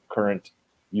the current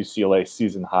UCLA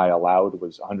season high allowed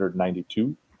was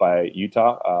 192 by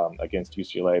Utah against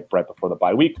UCLA right before the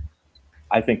bye week.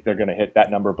 I think they're going to hit that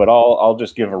number, but I'll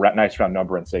just give a nice round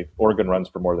number and say Oregon runs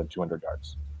for more than 200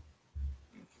 yards.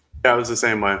 Yeah, it was the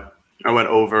same way. I went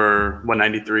over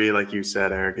 193, like you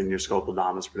said, Eric, in your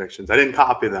Scopeldamus predictions. I didn't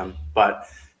copy them, but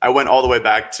I went all the way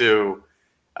back to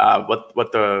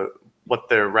what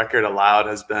their record allowed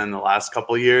has been the last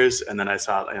couple of years, and then I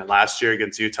saw last year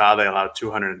against Utah they allowed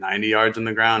 290 yards on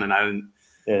the ground, and I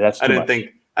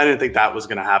didn't think that was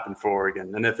going to happen for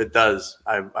Oregon. And if it does,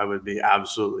 I would be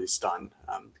absolutely stunned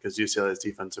because UCLA's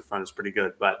defensive front is pretty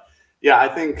good. But yeah, I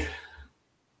think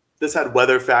this had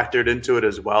weather factored into it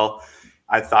as well.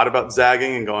 I thought about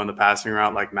zagging and going the passing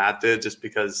route like Matt did, just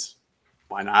because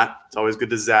why not? It's always good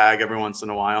to zag every once in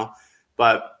a while.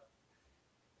 But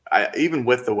even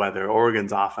with the weather,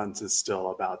 Oregon's offense is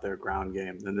still about their ground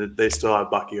game. And they still have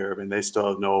Bucky Irving. They still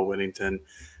have Noah Whittington.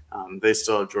 They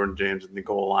still have Jordan James in the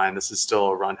goal line. This is still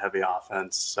a run-heavy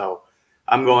offense. So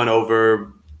I'm going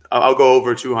over – I'll go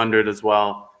over 200 as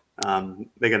well.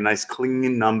 Make a nice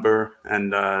clean number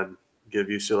and give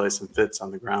UCLA some fits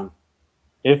on the ground.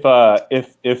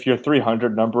 If your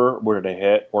 300 number were to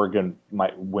hit, Oregon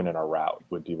might win in a rout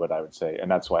would be what I would say. And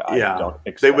that's why I don't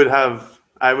expect they would have –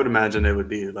 I would imagine it would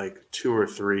be like 2 or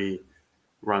 3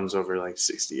 runs over like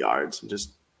 60 yards and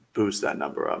just boost that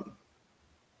number up.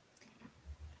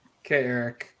 Okay,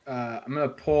 Eric. I'm going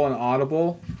to pull an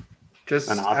audible.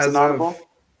 Just an audible?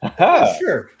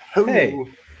 Sure. Hey,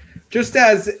 just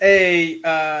as a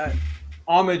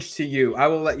homage to you, I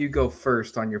will let you go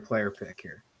first on your player pick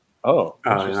here. Oh,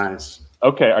 nice.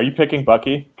 Okay, are you picking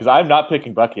Bucky? Because I'm not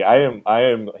picking Bucky. I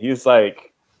am. He's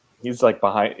like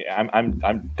behind.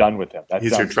 I'm done with him.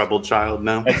 He's your troubled child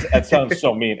now. That sounds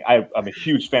so mean. I'm a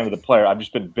huge fan of the player. I've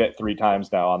just been bit 3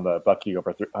 times now on the Bucky over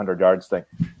 100 yards thing.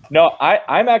 No,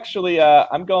 I'm actually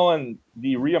I'm going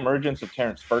the reemergence of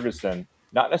Terrence Ferguson,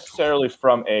 not necessarily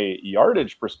from a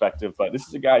yardage perspective, but this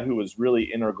is a guy who was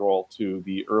really integral to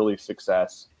the early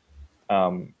success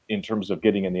in terms of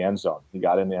getting in the end zone. He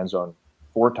got in the end zone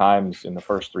 4 times in the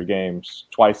first 3 games,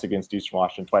 twice against Eastern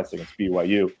Washington, twice against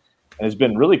BYU, and has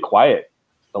been really quiet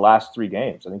the last 3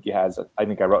 games. I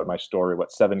think I wrote in my story,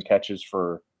 7 catches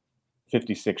for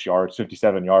 56 yards,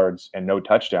 57 yards, and no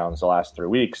touchdowns the last 3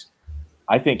 weeks.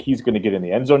 I think he's going to get in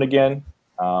the end zone again.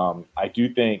 I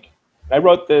do think I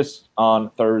wrote this on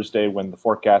Thursday when the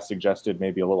forecast suggested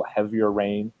maybe a little heavier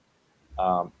rain,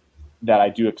 that I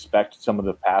do expect some of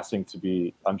the passing to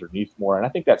be underneath more. And I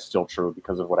think that's still true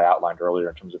because of what I outlined earlier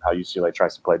in terms of how UCLA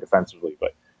tries to play defensively.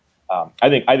 But I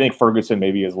think Ferguson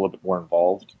maybe is a little bit more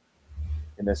involved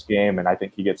in this game, and I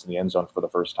think he gets in the end zone for the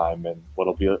first time in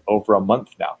what'll be over a month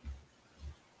now.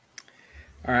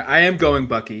 All right, I am going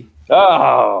Bucky.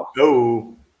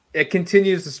 Oh. It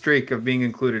continues the streak of being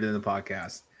included in the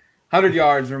podcast. 100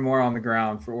 yards or more on the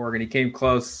ground for Oregon. He came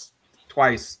close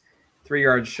twice, 3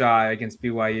 yards shy against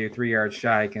BYU, 3 yards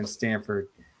shy against Stanford.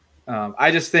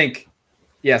 I just think,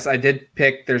 yes, I did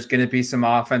pick there's going to be some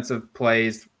offensive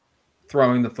plays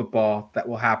throwing the football that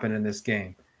will happen in this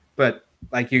game. But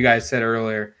like you guys said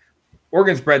earlier,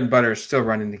 Oregon's bread and butter is still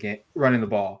running the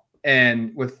ball.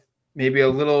 And with maybe a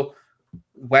little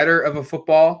wetter of a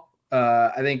football,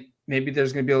 I think maybe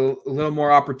there's going to be a little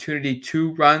more opportunity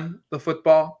to run the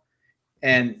football.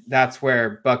 And that's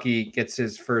where Bucky gets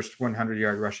his first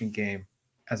 100-yard rushing game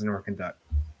as an Oregon Duck.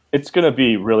 It's going to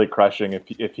be really crushing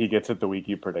if he gets it the week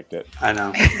you predict it. I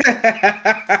know.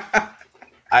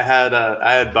 I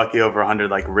had Bucky over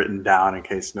 100 written down in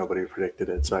case nobody predicted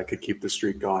it, so I could keep the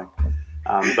streak going.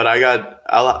 But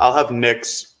I'll have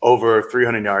Nix over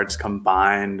 300 yards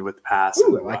combined with pass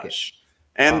and rush.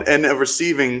 And a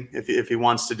receiving if he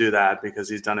wants to do that, because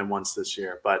he's done it once this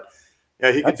year. But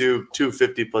yeah, he could do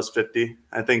 250 plus 50.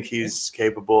 I think he's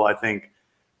capable. I think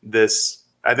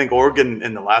Oregon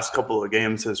in the last couple of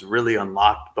games has really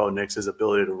unlocked Bo Nix's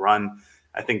ability to run.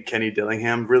 I think Kenny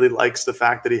Dillingham really likes the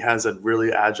fact that he has a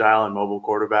really agile and mobile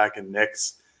quarterback in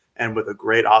Nix, and with a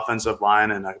great offensive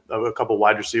line and a couple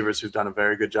wide receivers who've done a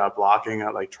very good job blocking,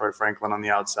 like Troy Franklin on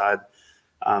the outside.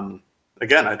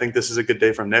 Again, I think this is a good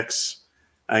day for Nix.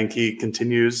 I think he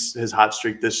continues his hot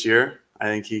streak this year. I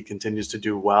think he continues to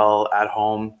do well at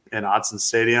home in Autzen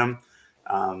Stadium.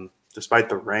 Despite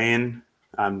the rain,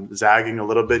 I'm zagging a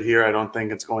little bit here. I don't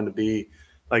think it's going to be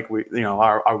like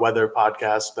our weather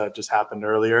podcast that just happened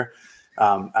earlier.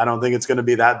 I don't think it's going to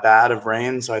be that bad of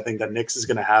rain. So I think that Nix is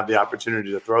going to have the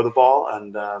opportunity to throw the ball,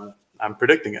 and I'm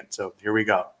predicting it. So here we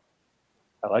go.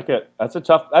 I like it.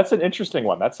 That's an interesting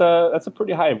one. That's a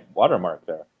pretty high watermark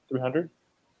there. 300.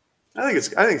 I think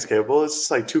it's capable. It's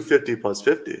like 250 plus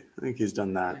 50. I think he's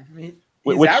done that. I mean,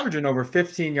 he's averaging over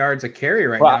 15 yards a carry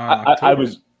now. I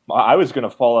was going to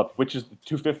follow up. Which is the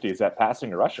 250? Is that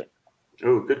passing or rushing?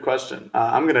 Oh, good question.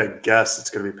 I'm going to guess it's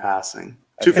going to be passing.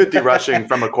 250 rushing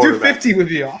from a quarterback. 250 would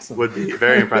be awesome. Would be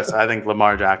very impressive. I think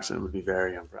Lamar Jackson would be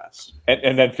very impressed.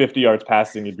 And then 50 yards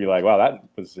passing, you'd be like, wow, that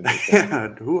was interesting. Yeah,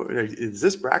 is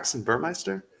this Braxton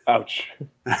Burmeister? Ouch.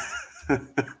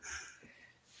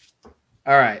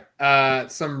 All right.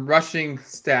 Some rushing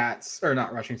stats, or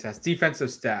not rushing stats, defensive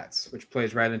stats, which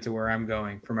plays right into where I'm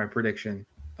going for my prediction.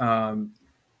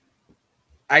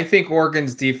 I think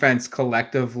Oregon's defense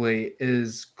collectively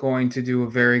is going to do a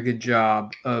very good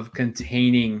job of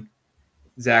containing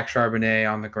Zach Charbonnet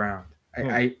on the ground.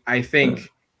 I think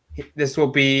this will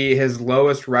be his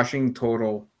lowest rushing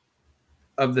total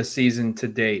of the season to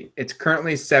date. It's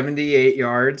currently 78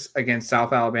 yards against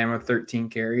South Alabama, 13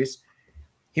 carries.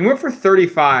 He went for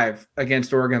 35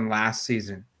 against Oregon last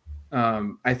season.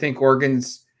 I think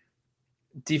Oregon's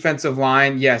defensive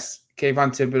line, yes,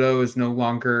 Kayvon Thibodeau is no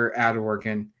longer at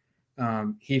Oregon.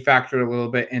 He factored a little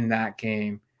bit in that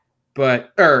game,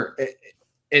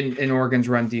 in Oregon's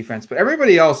run defense. But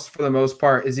everybody else, for the most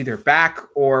part, is either back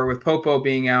or with Popo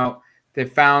being out, they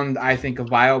found, I think, a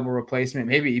viable replacement,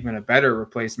 maybe even a better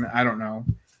replacement, I don't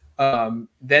know,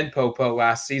 than Popo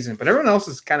last season. But everyone else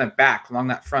is kind of back along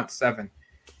that front seven.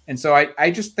 And so I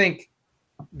just think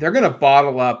they're going to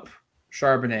bottle up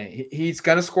Charbonnet. He's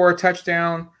going to score a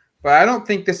touchdown, but I don't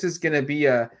think this is going to be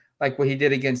like what he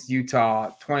did against Utah,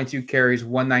 22 carries,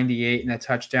 198, and a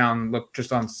touchdown, looked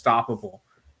just unstoppable.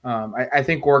 I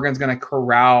think Oregon's going to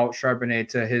corral Charbonnet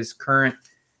to his current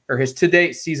or his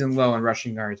to-date season low in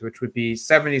rushing yards, which would be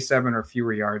 77 or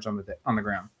fewer yards on the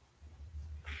ground.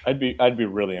 I'd be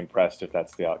really impressed if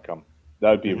that's the outcome. That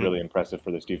would be really impressive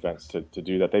for this defense to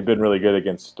do that. They've been really good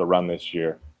against the run this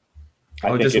year.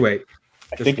 Wait.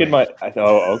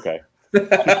 Okay.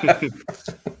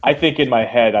 I think in my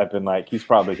head, I've been like, he's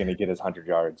probably going to get his 100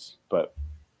 yards. But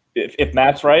if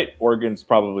Matt's right, Oregon's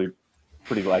probably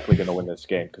pretty likely going to win this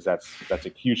game because that's a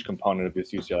huge component of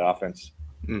this UCLA offense.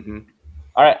 Mm-hmm.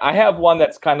 All right, I have one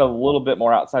that's kind of a little bit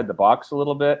more outside the box a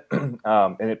little bit,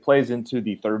 and it plays into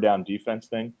the third down defense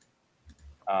thing.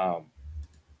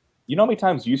 You know how many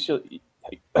times UCLA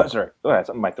 – sorry, go ahead,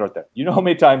 something in my throat there. You know how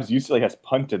many times UCLA has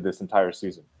punted this entire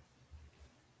season?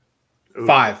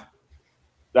 5.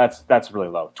 That's really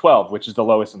low. 12, which is the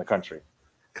lowest in the country.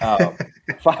 5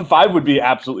 would be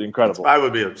absolutely incredible. 5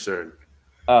 would be absurd.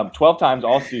 12 times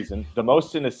all season. The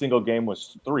most in a single game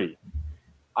was 3.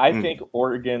 I think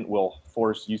Oregon will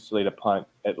force UCLA to punt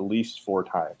at least 4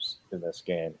 times in this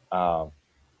game.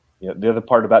 The other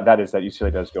part about that is that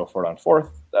UCLA does go for it on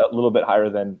fourth, a little bit higher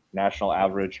than national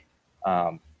average,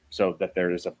 so that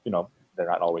there is they're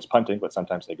not always punting, but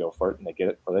sometimes they go for it and they get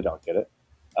it or they don't get it.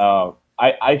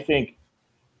 I think,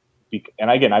 and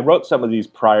again, I wrote some of these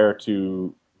prior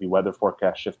to the weather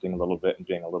forecast shifting a little bit and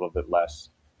being a little bit less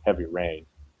heavy rain.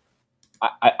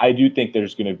 I do think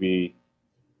there's going to be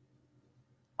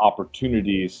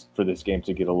opportunities for this game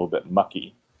to get a little bit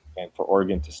mucky and for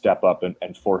Oregon to step up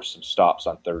and force some stops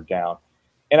on third down.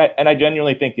 And I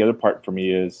genuinely think the other part for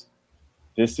me is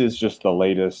this is just the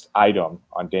latest item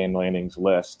on Dan Lanning's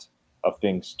list of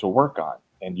things to work on.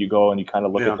 And you go and you kind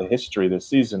of look at the history this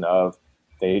season of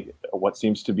what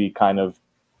seems to be kind of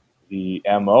the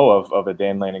MO of a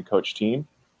Dan Lanning coach team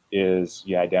is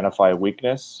you identify a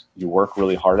weakness, you work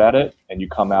really hard at it, and you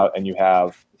come out and you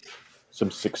have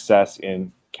some success in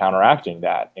counteracting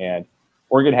that. And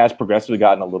Oregon has progressively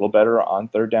gotten a little better on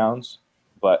third downs,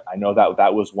 but I know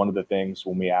that was one of the things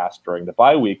when we asked during the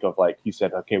bye week of he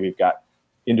said, okay, we've got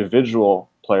individual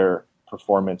player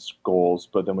performance goals,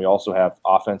 but then we also have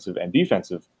offensive and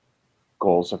defensive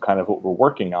goals of kind of what we're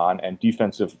working on, and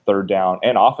defensive third down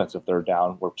and offensive third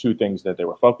down were 2 things that they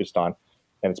were focused on.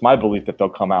 And it's my belief that they'll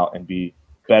come out and be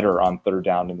better on third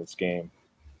down in this game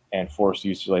and force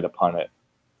UCLA to punt it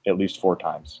at least 4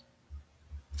 times.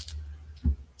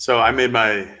 So I made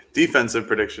my defensive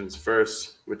predictions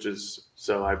first, which is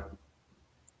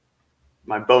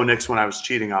my Bo Nix when I was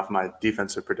cheating off my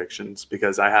defensive predictions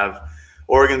because I have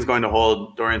Oregon's going to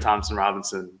hold Dorian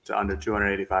Thompson-Robinson to under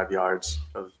 285 yards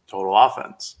of total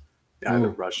offense, either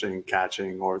rushing,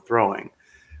 catching, or throwing,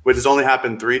 which has only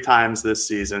happened 3 times this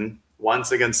season.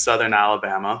 Once against Southern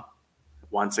Alabama,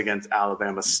 once against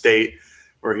Alabama State,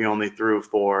 where he only threw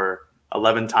for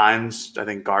 11 times. I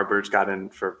think Garbage got in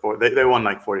for 4. They won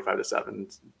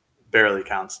 45-7, barely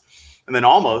counts. And then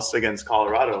almost against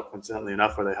Colorado, coincidentally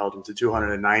enough, where they held him to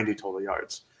 290 total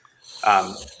yards.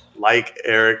 Like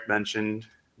Eric mentioned,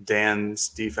 Dan's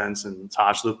defense and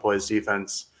Tosh Lupoi's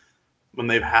defense, when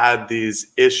they've had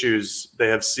these issues, they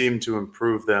have seemed to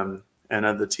improve them.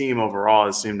 And the team overall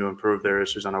has seemed to improve their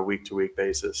issues on a week-to-week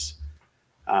basis.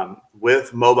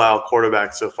 With mobile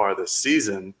quarterbacks so far this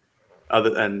season, other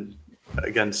than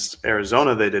against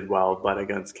Arizona, they did well, but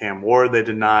against Cam Ward, they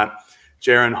did not.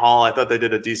 Jaron Hall, I thought they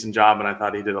did a decent job, and I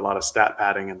thought he did a lot of stat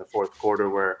padding in the fourth quarter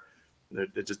where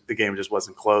the game just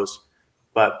wasn't close.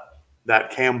 But that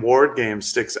Cam Ward game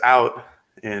sticks out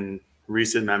in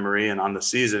recent memory and on the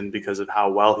season because of how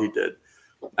well he did.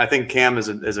 I think Cam is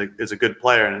a good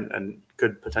player and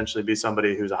could potentially be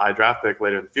somebody who's a high draft pick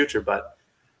later in the future. But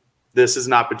this is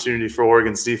an opportunity for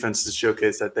Oregon's defense to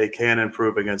showcase that they can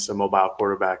improve against a mobile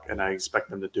quarterback, and I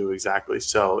expect them to do exactly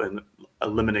so in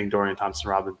limiting Dorian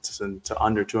Thompson-Robinson to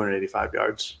under 285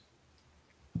 yards.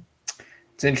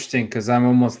 It's interesting because I'm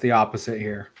almost the opposite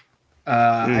here.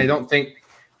 I don't think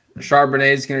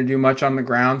Charbonnet is going to do much on the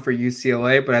ground for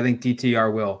UCLA, but I think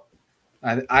DTR will.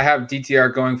 I have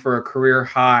DTR going for a career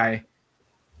high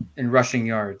in rushing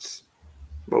yards.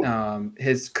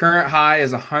 His current high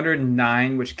is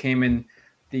 109, which came in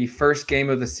the first game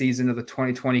of the season of the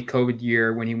 2020 COVID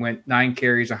year when he went 9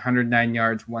 carries, 109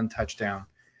 yards, 1 touchdown.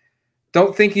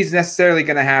 Don't think he's necessarily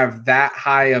going to have that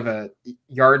high of a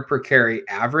yard per carry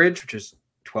average, which is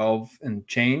 12 and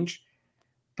change.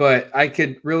 But I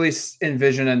could really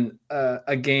envision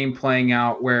a game playing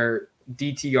out where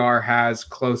DTR has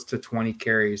close to 20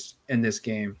 carries in this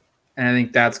game. And I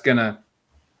think that's going to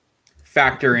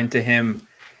factor into him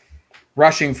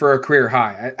rushing for a career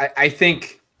high. I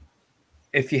think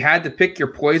if you had to pick your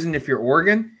poison, if you're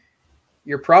Oregon,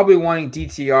 you're probably wanting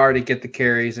DTR to get the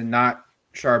carries and not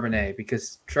Charbonnet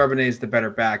because Charbonnet is the better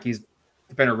back. He's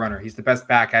the better runner. He's the best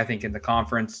back, I think, in the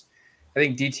conference. I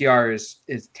think DTR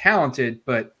is talented,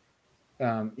 but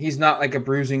he's not like a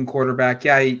bruising quarterback.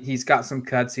 Yeah, he's got some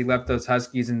cuts. He left those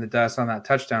Huskies in the dust on that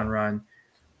touchdown run,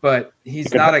 but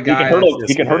he's not a guy.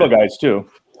 He can hurdle guys too.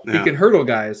 He can hurdle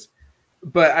guys,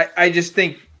 but I just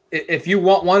think if you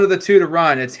want one of the two to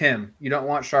run, it's him. You don't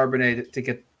want Charbonnet to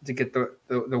get the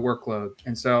workload,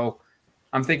 and so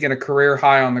I'm thinking a career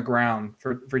high on the ground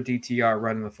for DTR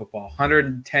running the football,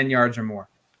 110 yards or more.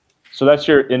 So that's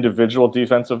your individual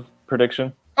defensive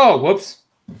prediction? Oh, whoops.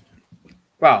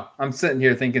 Wow, I'm sitting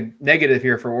here thinking negative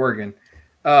here for Oregon.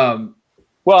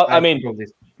 Well, I mean,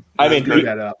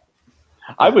 that up.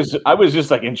 I was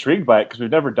just like intrigued by it because we've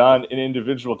never done an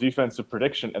individual defensive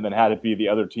prediction and then had it be the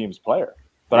other team's player.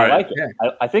 But I like it.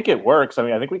 Yeah. I think it works. I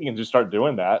mean, I think we can just start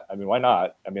doing that. I mean, why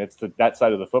not? I mean, it's that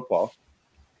side of the football.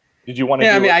 Did you want to?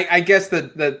 Yeah, I mean, I guess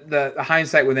the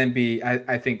hindsight would then be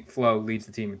I think Flo leads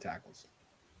the team in tackles.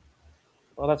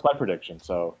 Well, that's my prediction.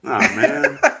 So, oh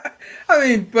man.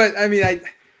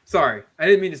 Sorry, I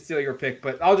didn't mean to steal your pick,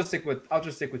 but I'll just stick with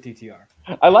DTR.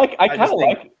 I like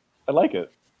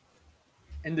it.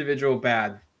 Individual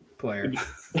bad player.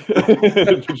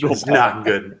 It's not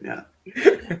good. Yeah.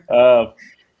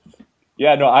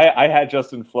 Yeah. No, I had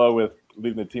Justin Flo with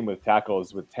leading the team with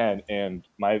tackles with 10, and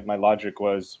my logic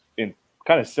was in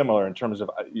kind of similar in terms of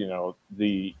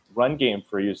the run game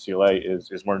for UCLA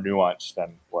is more nuanced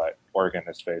than what Oregon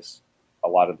has faced a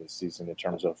lot of this season in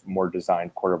terms of more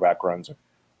designed quarterback runs.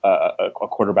 A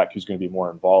quarterback who's going to be more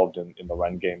involved in the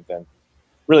run game than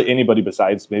really anybody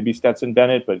besides maybe Stetson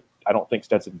Bennett, but I don't think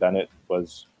Stetson Bennett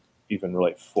was even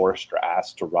really forced or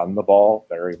asked to run the ball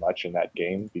very much in that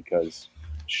game because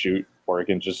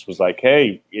Oregon just was like,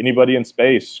 hey, anybody in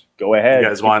space, go ahead. You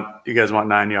guys want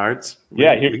 9 yards?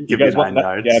 Yeah, you guys want 9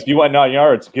 yards. Yeah, if you want 9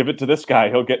 yards, give it to this guy.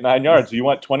 He'll get 9 yards. You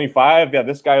want 25? Yeah,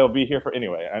 this guy will be here for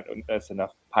anyway. That's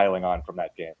enough piling on from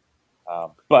that game.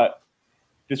 But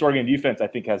this Oregon defense, I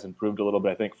think, has improved a little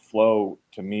bit. I think Flo,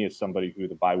 to me, is somebody who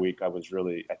the bye week I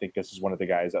think this is one of the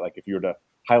guys that, like, if you were to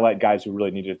highlight guys who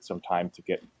really needed some time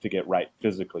to get right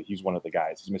physically, he's one of the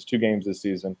guys. He's missed 2 games this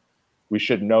season. We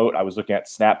should note, I was looking at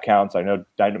snap counts.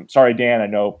 Sorry, Dan, I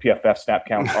know PFF snap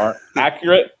counts aren't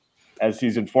accurate, as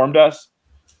he's informed us.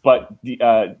 But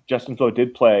Justin Flo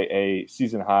did play a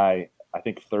season high, I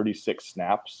think, 36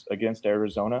 snaps against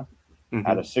Arizona.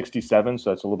 Out of 67, so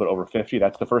that's a little bit over 50.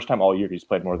 That's the first time all year he's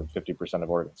played more than 50% of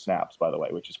Oregon snaps, by the way,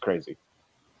 which is crazy.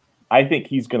 I think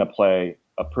he's going to play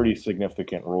a pretty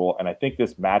significant role, and I think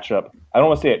this matchup, I don't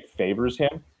want to say it favors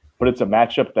him, but it's a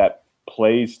matchup that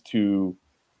plays to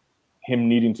him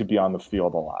needing to be on the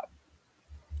field a lot.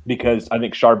 Because I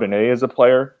think Charbonnet is a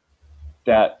player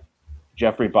that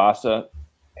Jeffrey Bassa,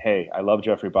 hey, I love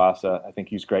Jeffrey Bassa. I think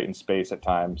he's great in space at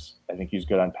times. I think he's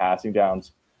good on passing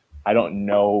downs. I don't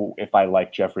know if I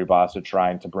like Jeffrey Bassa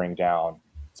trying to bring down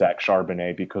Zach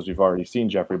Charbonnet because we've already seen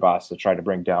Jeffrey Bassa try to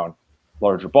bring down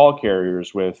larger ball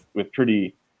carriers with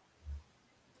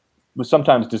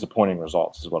sometimes disappointing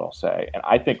results, is what I'll say. And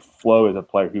I think Flo is a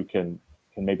player who can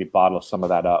maybe bottle some of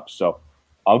that up. So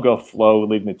I'll go Flo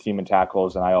leading the team in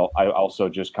tackles, and I also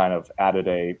just kind of added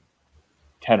a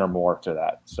 10 or more to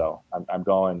that. So I'm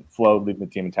going Flo leading the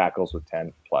team in tackles with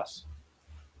 10 plus.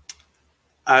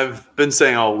 I've been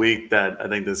saying all week that I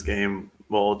think this game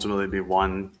will ultimately be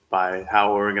won by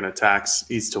how Oregon attacks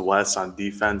east to west on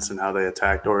defense and how they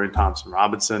attacked Dorian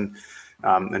Thompson-Robinson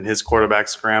and his quarterback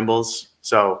scrambles.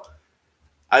 So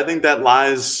I think that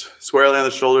lies squarely on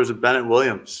the shoulders of Bennett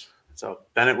Williams. So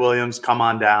Bennett Williams, come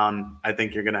on down. I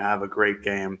think you're going to have a great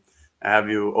game. I have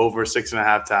you over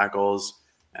 6.5 tackles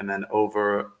and then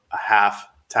over a half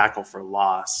tackle for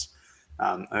loss.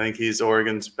 I think he's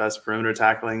Oregon's best perimeter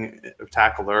tackler,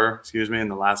 in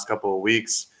the last couple of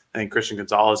weeks. I think Christian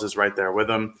Gonzalez is right there with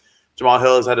him. Jamal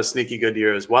Hill has had a sneaky good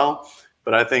year as well,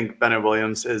 but I think Bennett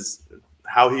Williams is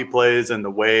how he plays and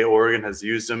the way Oregon has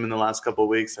used him in the last couple of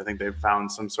weeks. I think they've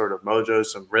found some sort of mojo,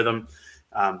 some rhythm.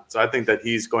 So I think that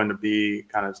he's going to be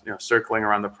kind of circling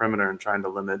around the perimeter and trying to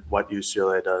limit what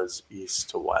UCLA does east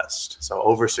to west. So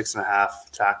over 6.5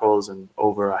 tackles and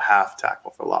over a half tackle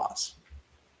for loss.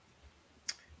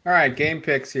 All right, game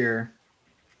picks here.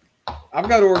 I've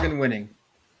got Oregon winning.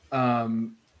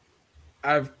 The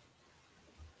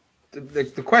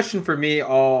question for me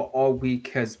all week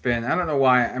has been, I don't know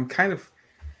why, I've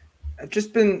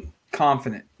just been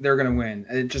confident they're going to win.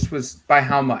 It just was by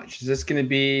how much. Is this going to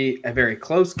be a very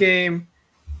close game?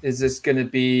 Is this going to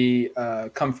be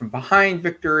come from behind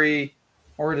victory?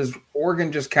 Or does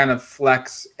Oregon just kind of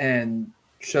flex and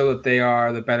show that they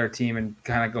are the better team and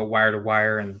kind of go wire to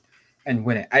wire and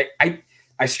win it?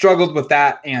 I struggled with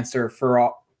that answer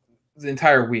for the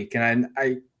entire week, and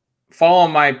I follow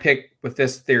my pick with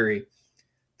this theory.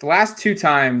 The last 2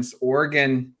 times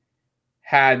Oregon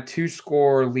had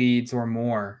 2-score leads or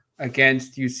more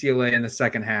against UCLA in the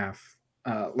second half.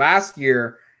 Last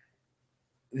year,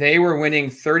 they were winning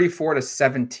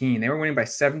 34-17. They were winning by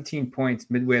 17 points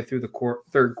midway through the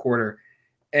third quarter.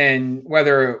 And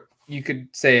whether you could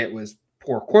say it was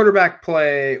poor quarterback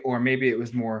play or maybe it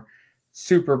was more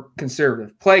super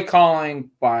conservative play calling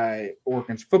by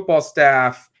Oregon's football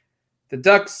staff. The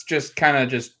Ducks just kind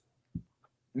of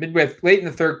midway, late in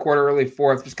the third quarter, early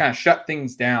fourth, just kind of shut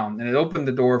things down, and it opened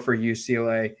the door for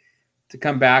UCLA to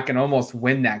come back and almost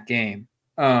win that game.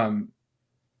 I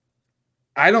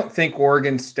don't think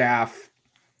Oregon's staff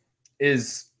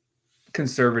is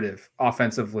conservative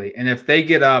offensively, and if they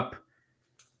get up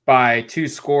by 2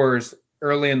 scores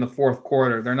early in the fourth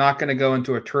quarter, they're not going to go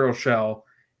into a turtle shell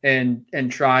and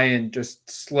try and just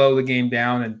slow the game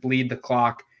down and bleed the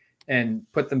clock and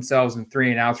put themselves in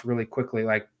 3 and outs really quickly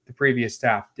like the previous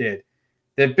staff did.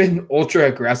 They've been ultra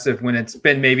aggressive when it's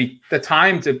been maybe the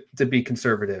time to be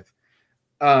conservative.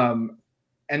 And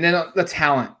then the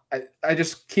talent. I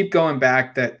just keep going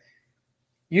back that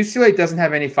UCLA doesn't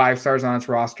have any 5-stars on its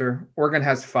roster. Oregon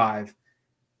has 5.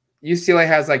 UCLA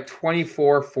has like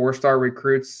 24 4-star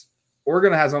recruits.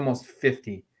 Oregon has almost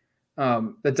 50.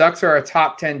 The Ducks are a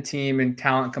top 10 team in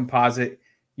talent composite.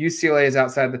 UCLA is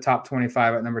outside the top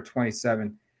 25 at number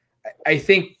 27. I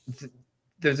think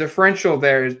the differential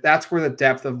there, that's where the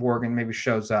depth of Oregon maybe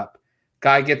shows up.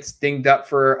 Guy gets dinged up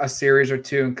for a series or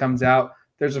 2 and comes out.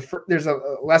 There's a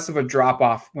less of a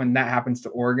drop-off when that happens to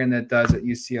Oregon than it does at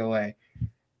UCLA.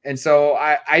 And so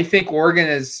I think Oregon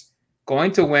is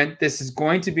going to win. This is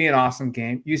going to be an awesome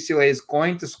game. UCLA is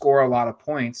going to score a lot of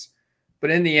points. But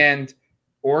in the end,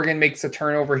 Oregon makes a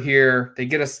turnover here. They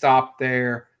get a stop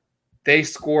there. They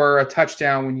score a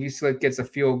touchdown when UCLA gets a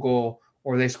field goal,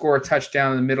 or they score a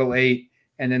touchdown in the middle 8,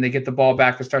 and then they get the ball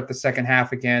back to start the second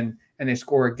half again, and they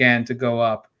score again to go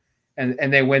up.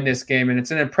 And they win this game. And it's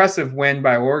an impressive win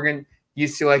by Oregon.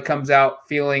 UCLA comes out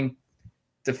feeling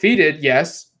defeated,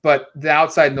 yes, but the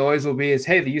outside noise will be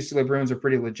hey, the UCLA Bruins are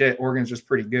pretty legit. Oregon's just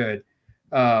pretty good.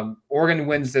 Oregon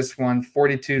wins this one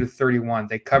 42-31.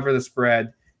 They cover the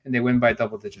spread, and they win by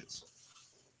double digits.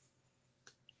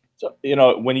 So,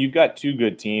 when you've got 2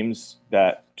 good teams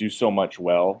that do so much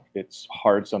well, it's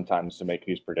hard sometimes to make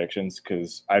these predictions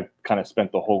because I've kind of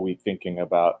spent the whole week thinking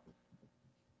about,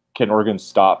 can Oregon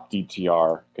stop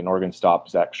DTR? Can Oregon stop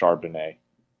Zach Charbonnet?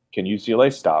 Can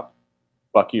UCLA stop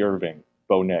Bucky Irving,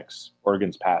 Bo Nix,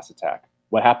 Oregon's pass attack?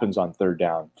 What happens on third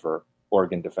down for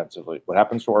Oregon defensively? What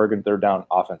happens for Oregon third down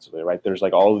offensively, right? There's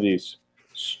like all of these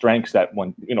strengths that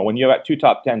when you have 2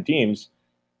 top 10 teams,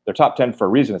 they're top 10 for a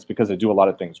reason. It's because they do a lot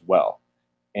of things well.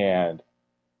 And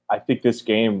I think this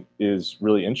game is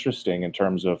really interesting in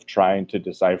terms of trying to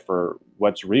decipher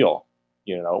what's real.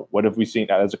 What have we seen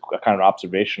as a kind of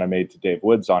observation I made to Dave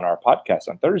Woods on our podcast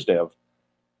on Thursday of,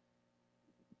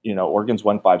 Oregon's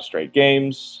won 5 straight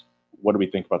games. What do we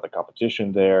think about the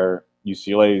competition there?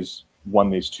 UCLA's won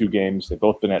these 2 games. They've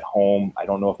both been at home. I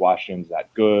don't know if Washington's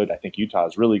that good. I think Utah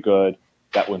is really good.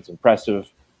 That one's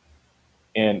impressive.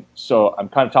 And so I'm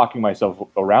kind of talking myself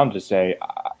around to say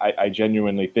I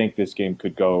genuinely think this game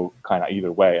could go kind of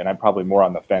either way. And I'm probably more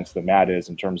on the fence than Matt is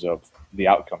in terms of the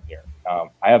outcome here.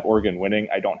 I have Oregon winning.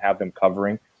 I don't have them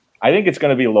covering. I think it's going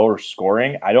to be lower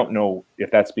scoring. I don't know if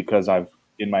that's because I've,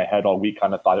 in my head all week,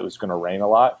 kind of thought it was going to rain a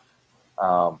lot.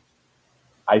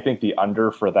 I think the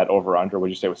under for that over-under, would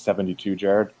you say it was 72,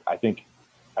 Jared? I think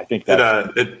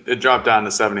that it dropped down to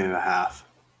 70.5.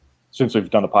 Since we've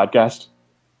done the podcast?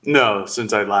 No,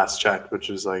 since I last checked, which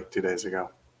was like 2 days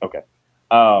ago. Okay.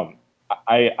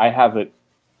 I have it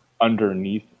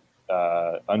underneath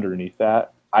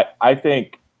that. I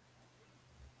think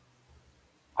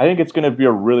it's going to be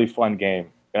a really fun game,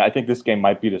 and I think this game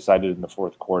might be decided in the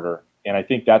fourth quarter. And I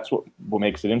think that's what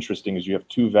makes it interesting is you have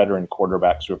 2 veteran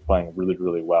quarterbacks who are playing really,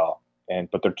 really well,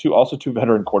 but they're also two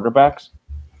veteran quarterbacks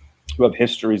who have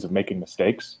histories of making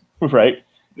mistakes, right?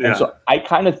 Yeah. And so I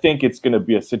kind of think it's going to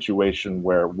be a situation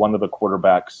where one of the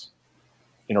quarterbacks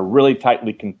in a really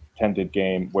tightly contended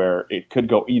game where it could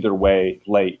go either way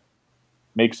late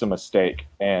makes a mistake.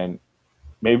 And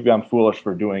maybe I'm foolish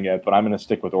for doing it, but I'm going to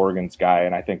stick with Oregon's guy.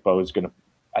 And I think Bo's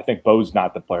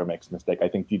not the player who makes a mistake. I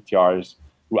think DTR is,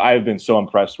 who I have been so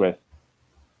impressed with.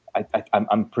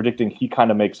 I'm predicting he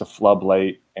kind of makes a flub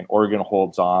late and Oregon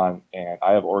holds on. And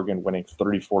I have Oregon winning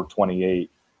 34-28.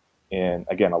 And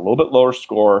again, a little bit lower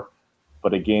score,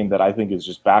 but a game that I think is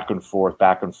just back and forth,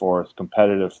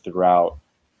 competitive throughout.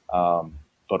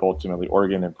 But ultimately,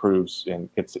 Oregon improves and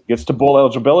gets to bowl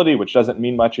eligibility, which doesn't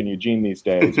mean much in Eugene these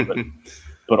days,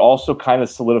 but also kind of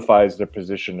solidifies their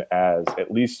position as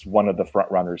at least one of the front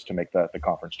runners to make the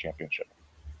conference championship.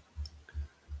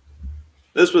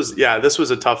 This was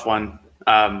a tough one.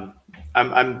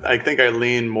 I think I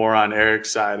lean more on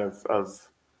Eric's side of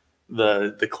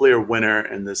the clear winner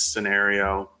in this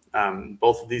scenario.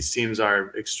 Both of these teams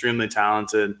are extremely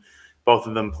talented. Both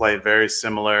of them play very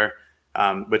similar.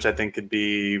 which I think could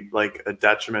be like a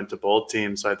detriment to both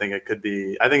teams. So I think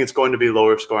it's going to be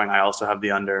lower scoring. I also have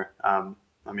the under. I'll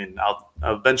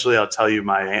eventually tell you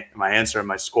my answer and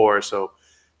my score, so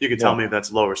you can tell me if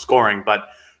that's lower scoring. But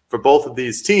for both of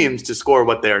these teams to score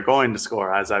what they are going to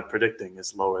score, as I'm predicting,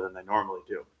 is lower than they normally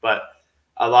do. But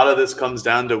a lot of this comes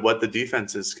down to what the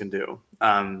defenses can do.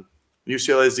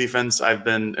 UCLA's defense, I've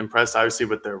been impressed, obviously,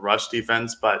 with their rush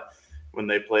defense, but when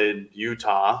they played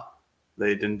Utah,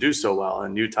 they didn't do so well.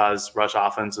 And Utah's rush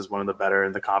offense is one of the better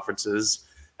in the conferences,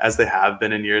 as they have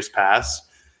been in years past.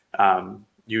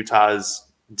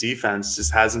 Utah's defense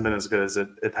just hasn't been as good as it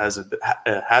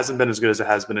hasn't been as good as it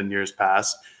has been in years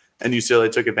past, and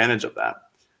UCLA took advantage of that.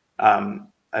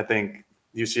 I think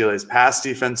UCLA's pass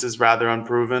defense is rather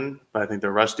unproven, but I think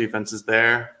their rush defense is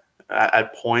there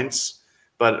at points.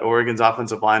 But Oregon's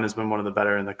offensive line has been one of the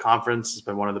better in the conference. It's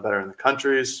been one of the better in the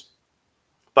countries.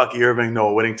 Bucky Irving,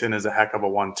 Noah Whittington is a heck of a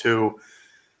 1-2.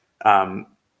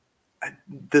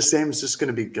 This game is just going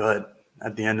to be good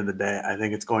at the end of the day. I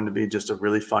think it's going to be just a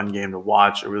really fun game to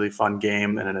watch, a really fun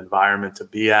game and an environment to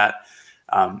be at.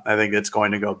 I think it's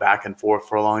going to go back and forth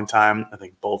for a long time. I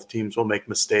think both teams will make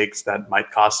mistakes that might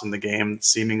cost them the game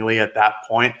seemingly at that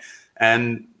point.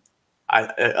 And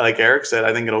like Eric said,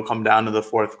 I think it'll come down to the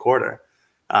fourth quarter.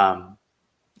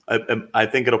 I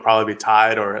think it'll probably be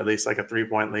tied or at least like a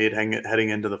 3-point lead heading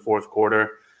into the fourth quarter.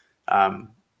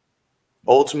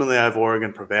 Ultimately, I have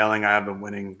Oregon prevailing. I have them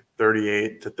winning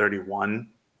 38-31.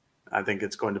 I think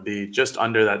it's going to be just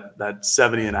under that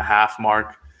 70.5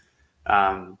 mark.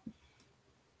 I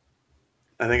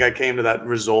think I came to that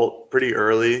result pretty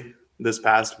early this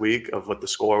past week of what the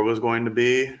score was going to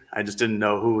be. I just didn't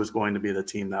know who was going to be the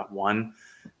team that won.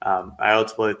 I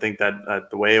ultimately think that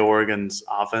the way Oregon's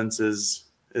offense is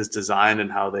designed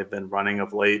and how they've been running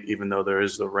of late, even though there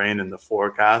is the rain in the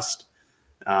forecast,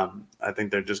 I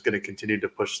think they're just going to continue to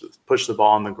push the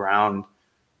ball on the ground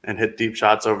and hit deep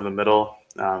shots over the middle.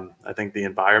 I think the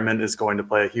environment is going to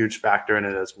play a huge factor in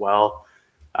it as well.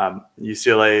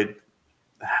 UCLA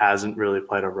hasn't really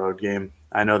played a road game.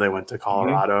 I know they went to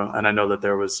Colorado, and I know that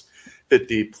there was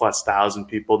 50,000+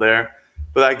 people there,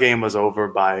 but that game was over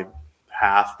by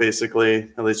half,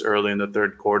 basically, at least early in the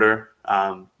third quarter.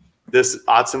 This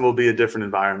Autzen will be a different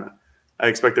environment. I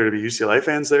expect there to be UCLA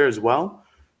fans there as well,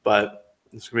 but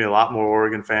there's going to be a lot more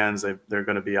Oregon fans. They're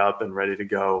going to be up and ready to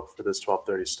go for this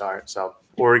 12:30 start. So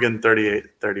Oregon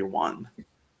 38-31.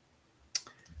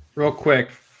 Real quick,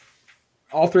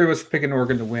 all three of us picking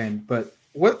Oregon to win, but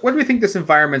what do we think this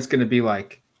environment's going to be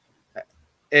like?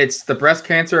 It's the breast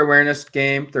cancer awareness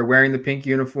game. They're wearing the pink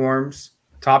uniforms.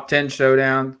 Top 10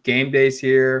 showdown. Game day's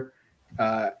here.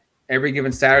 Every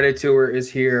Given Saturday tour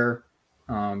is here.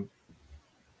 I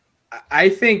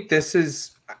think this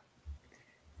is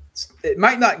 – it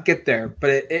might not get there,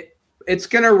 but it's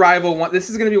going to rival one. This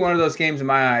is going to be one of those games in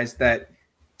my eyes that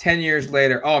 10 years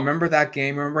later, oh, remember that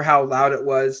game? Remember how loud it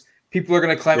was? People are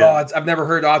going to claim, I've never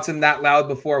heard Autzen that loud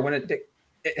before, when it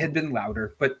had been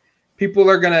louder. But people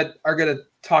are gonna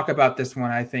talk about this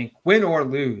one, I think, win or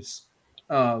lose,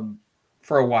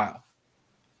 for a while.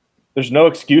 There's no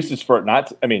excuses for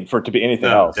it for it to be anything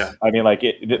else. Yeah. I mean, like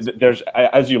there's,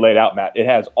 as you laid out, Matt, it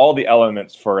has all the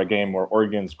elements for a game where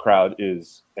Oregon's crowd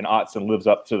is, and Autzen lives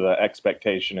up to the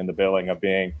expectation and the billing of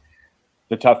being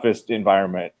the toughest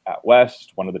environment at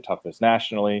West, one of the toughest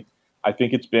nationally. I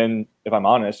think it's been, if I'm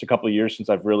honest, a couple of years since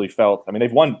I've really felt. I mean,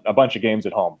 they've won a bunch of games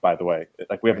at home, by the way.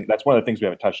 Like that's one of the things we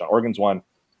haven't touched on. Oregon's won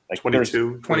like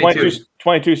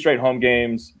 22 straight home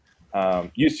games.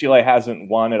 UCLA hasn't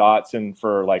won at Autzen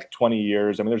for like 20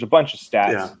 years. I mean, there's a bunch of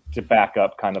stats to back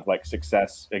up kind of like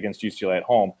success against UCLA at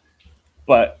home.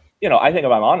 But, I think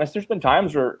if I'm honest, there's been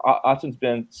times where Autzen's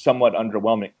been somewhat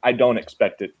underwhelming. I don't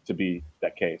expect it to be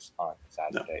that case on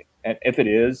Saturday. No. And if it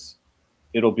is,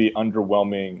 it'll be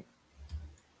underwhelming,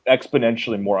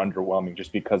 exponentially more underwhelming,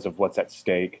 just because of what's at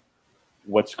stake,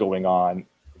 what's going on,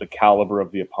 the caliber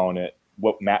of the opponent,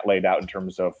 what Matt laid out in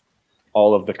terms of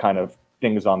all of the kind of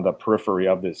things on the periphery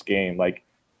of this game. Like,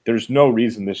 there's no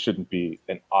reason this shouldn't be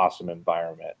an awesome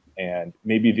environment. And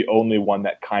maybe the only one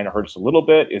that kind of hurts a little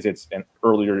bit is it's an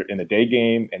earlier in the day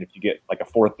game. And if you get like a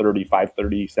 4:30,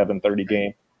 5:30, 7:30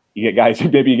 game, you get guys,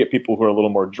 maybe you get people who are a little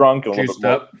more drunk, and a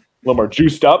little more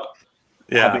juiced up.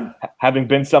 Yeah. Having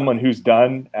been someone who's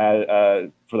done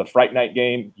for the Fright Night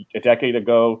game a decade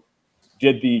ago,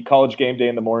 did the college game day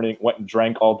in the morning, went and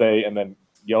drank all day, and then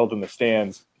yelled in the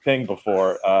stands thing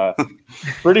before.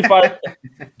 Pretty fired.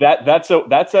 That's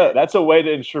a way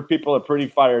to ensure people are pretty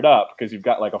fired up, because you've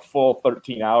got like a full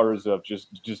 13 hours of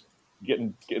just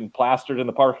getting plastered in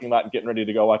the parking lot and getting ready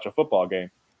to go watch a football game.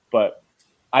 But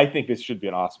I think this should be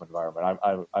an awesome environment.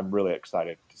 I'm really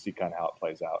excited to see kind of how it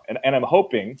plays out, and I'm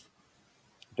hoping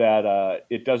that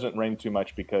it doesn't rain too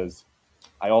much, because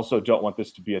I also don't want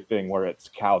this to be a thing where it's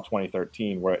Cal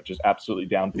 2013, where it just absolutely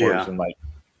downpours and like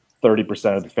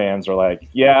 30% of the fans are like,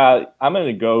 "Yeah, I'm going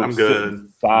to go sit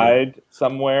inside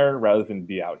somewhere rather than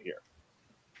be out here."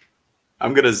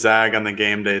 I'm going to zag on the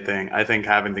game day thing. I think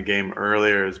having the game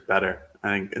earlier is better. I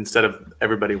think instead of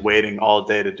everybody waiting all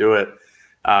day to do it,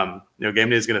 game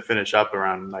day is going to finish up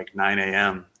around like 9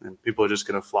 a.m. and people are just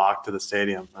going to flock to the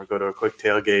stadium or go to a quick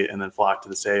tailgate and then flock to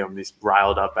the stadium. These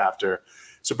riled up after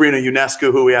Sabrina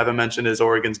Ionescu, who we haven't mentioned, is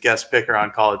Oregon's guest picker on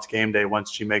College Game Day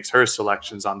once she makes her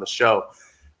selections on the show.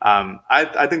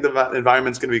 I think the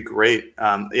environment's going to be great.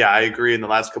 I agree. In the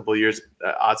last couple of years,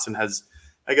 Autzen has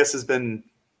been,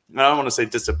 I don't want to say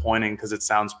disappointing because it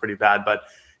sounds pretty bad, but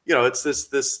it's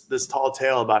this tall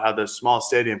tale about how the small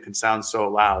stadium can sound so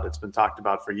loud. It's been talked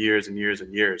about for years and years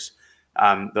and years.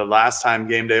 The last time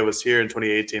Game Day was here in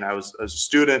 2018, I was a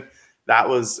student. That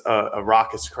was a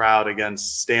raucous crowd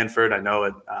against Stanford. I know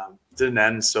it didn't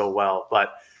end so well,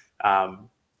 but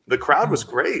the crowd was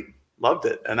great. Loved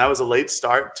it. And that was a late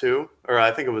start too, or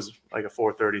I think it was like a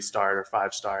 4:30 start or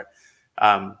 5 start.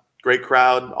 Great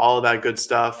crowd, all of that good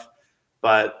stuff.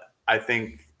 But I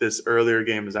think this earlier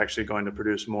game is actually going to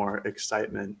produce more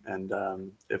excitement. And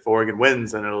if Oregon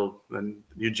wins, then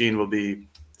Eugene will be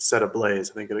set ablaze.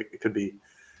 I think it could be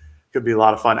a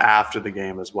lot of fun after the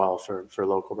game as well for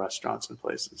local restaurants and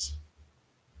places.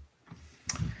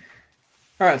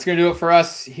 All right, it's going to do it for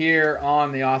us here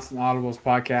on the Autzen Audibles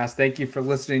podcast. Thank you for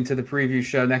listening to the preview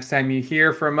show. Next time you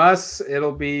hear from us,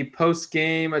 it'll be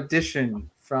post-game edition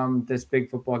from this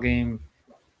big football game,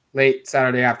 late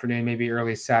Saturday afternoon, maybe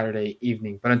early Saturday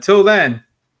evening. But until then,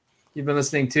 you've been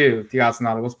listening to the Autzen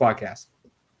Audibles podcast.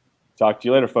 Talk to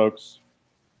you later, folks.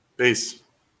 Peace.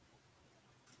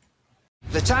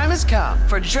 The time has come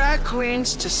for drag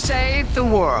queens to save the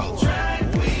world.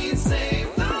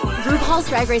 RuPaul's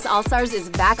Drag Race All-Stars is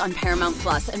back on Paramount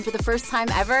Plus, and for the first time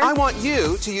ever, I want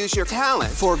you to use your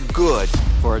talent for good,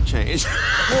 for a change. 8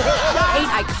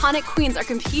 iconic queens are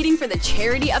competing for the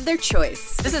charity of their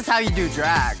choice. This is how you do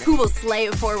drag. Who will slay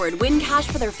it forward, win cash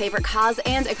for their favorite cause,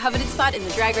 and a coveted spot in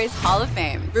the Drag Race Hall of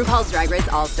Fame. RuPaul's Drag Race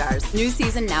All-Stars. New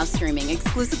season now streaming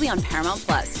exclusively on Paramount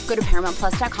Plus. Go to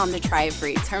ParamountPlus.com to try it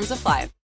free. Terms apply.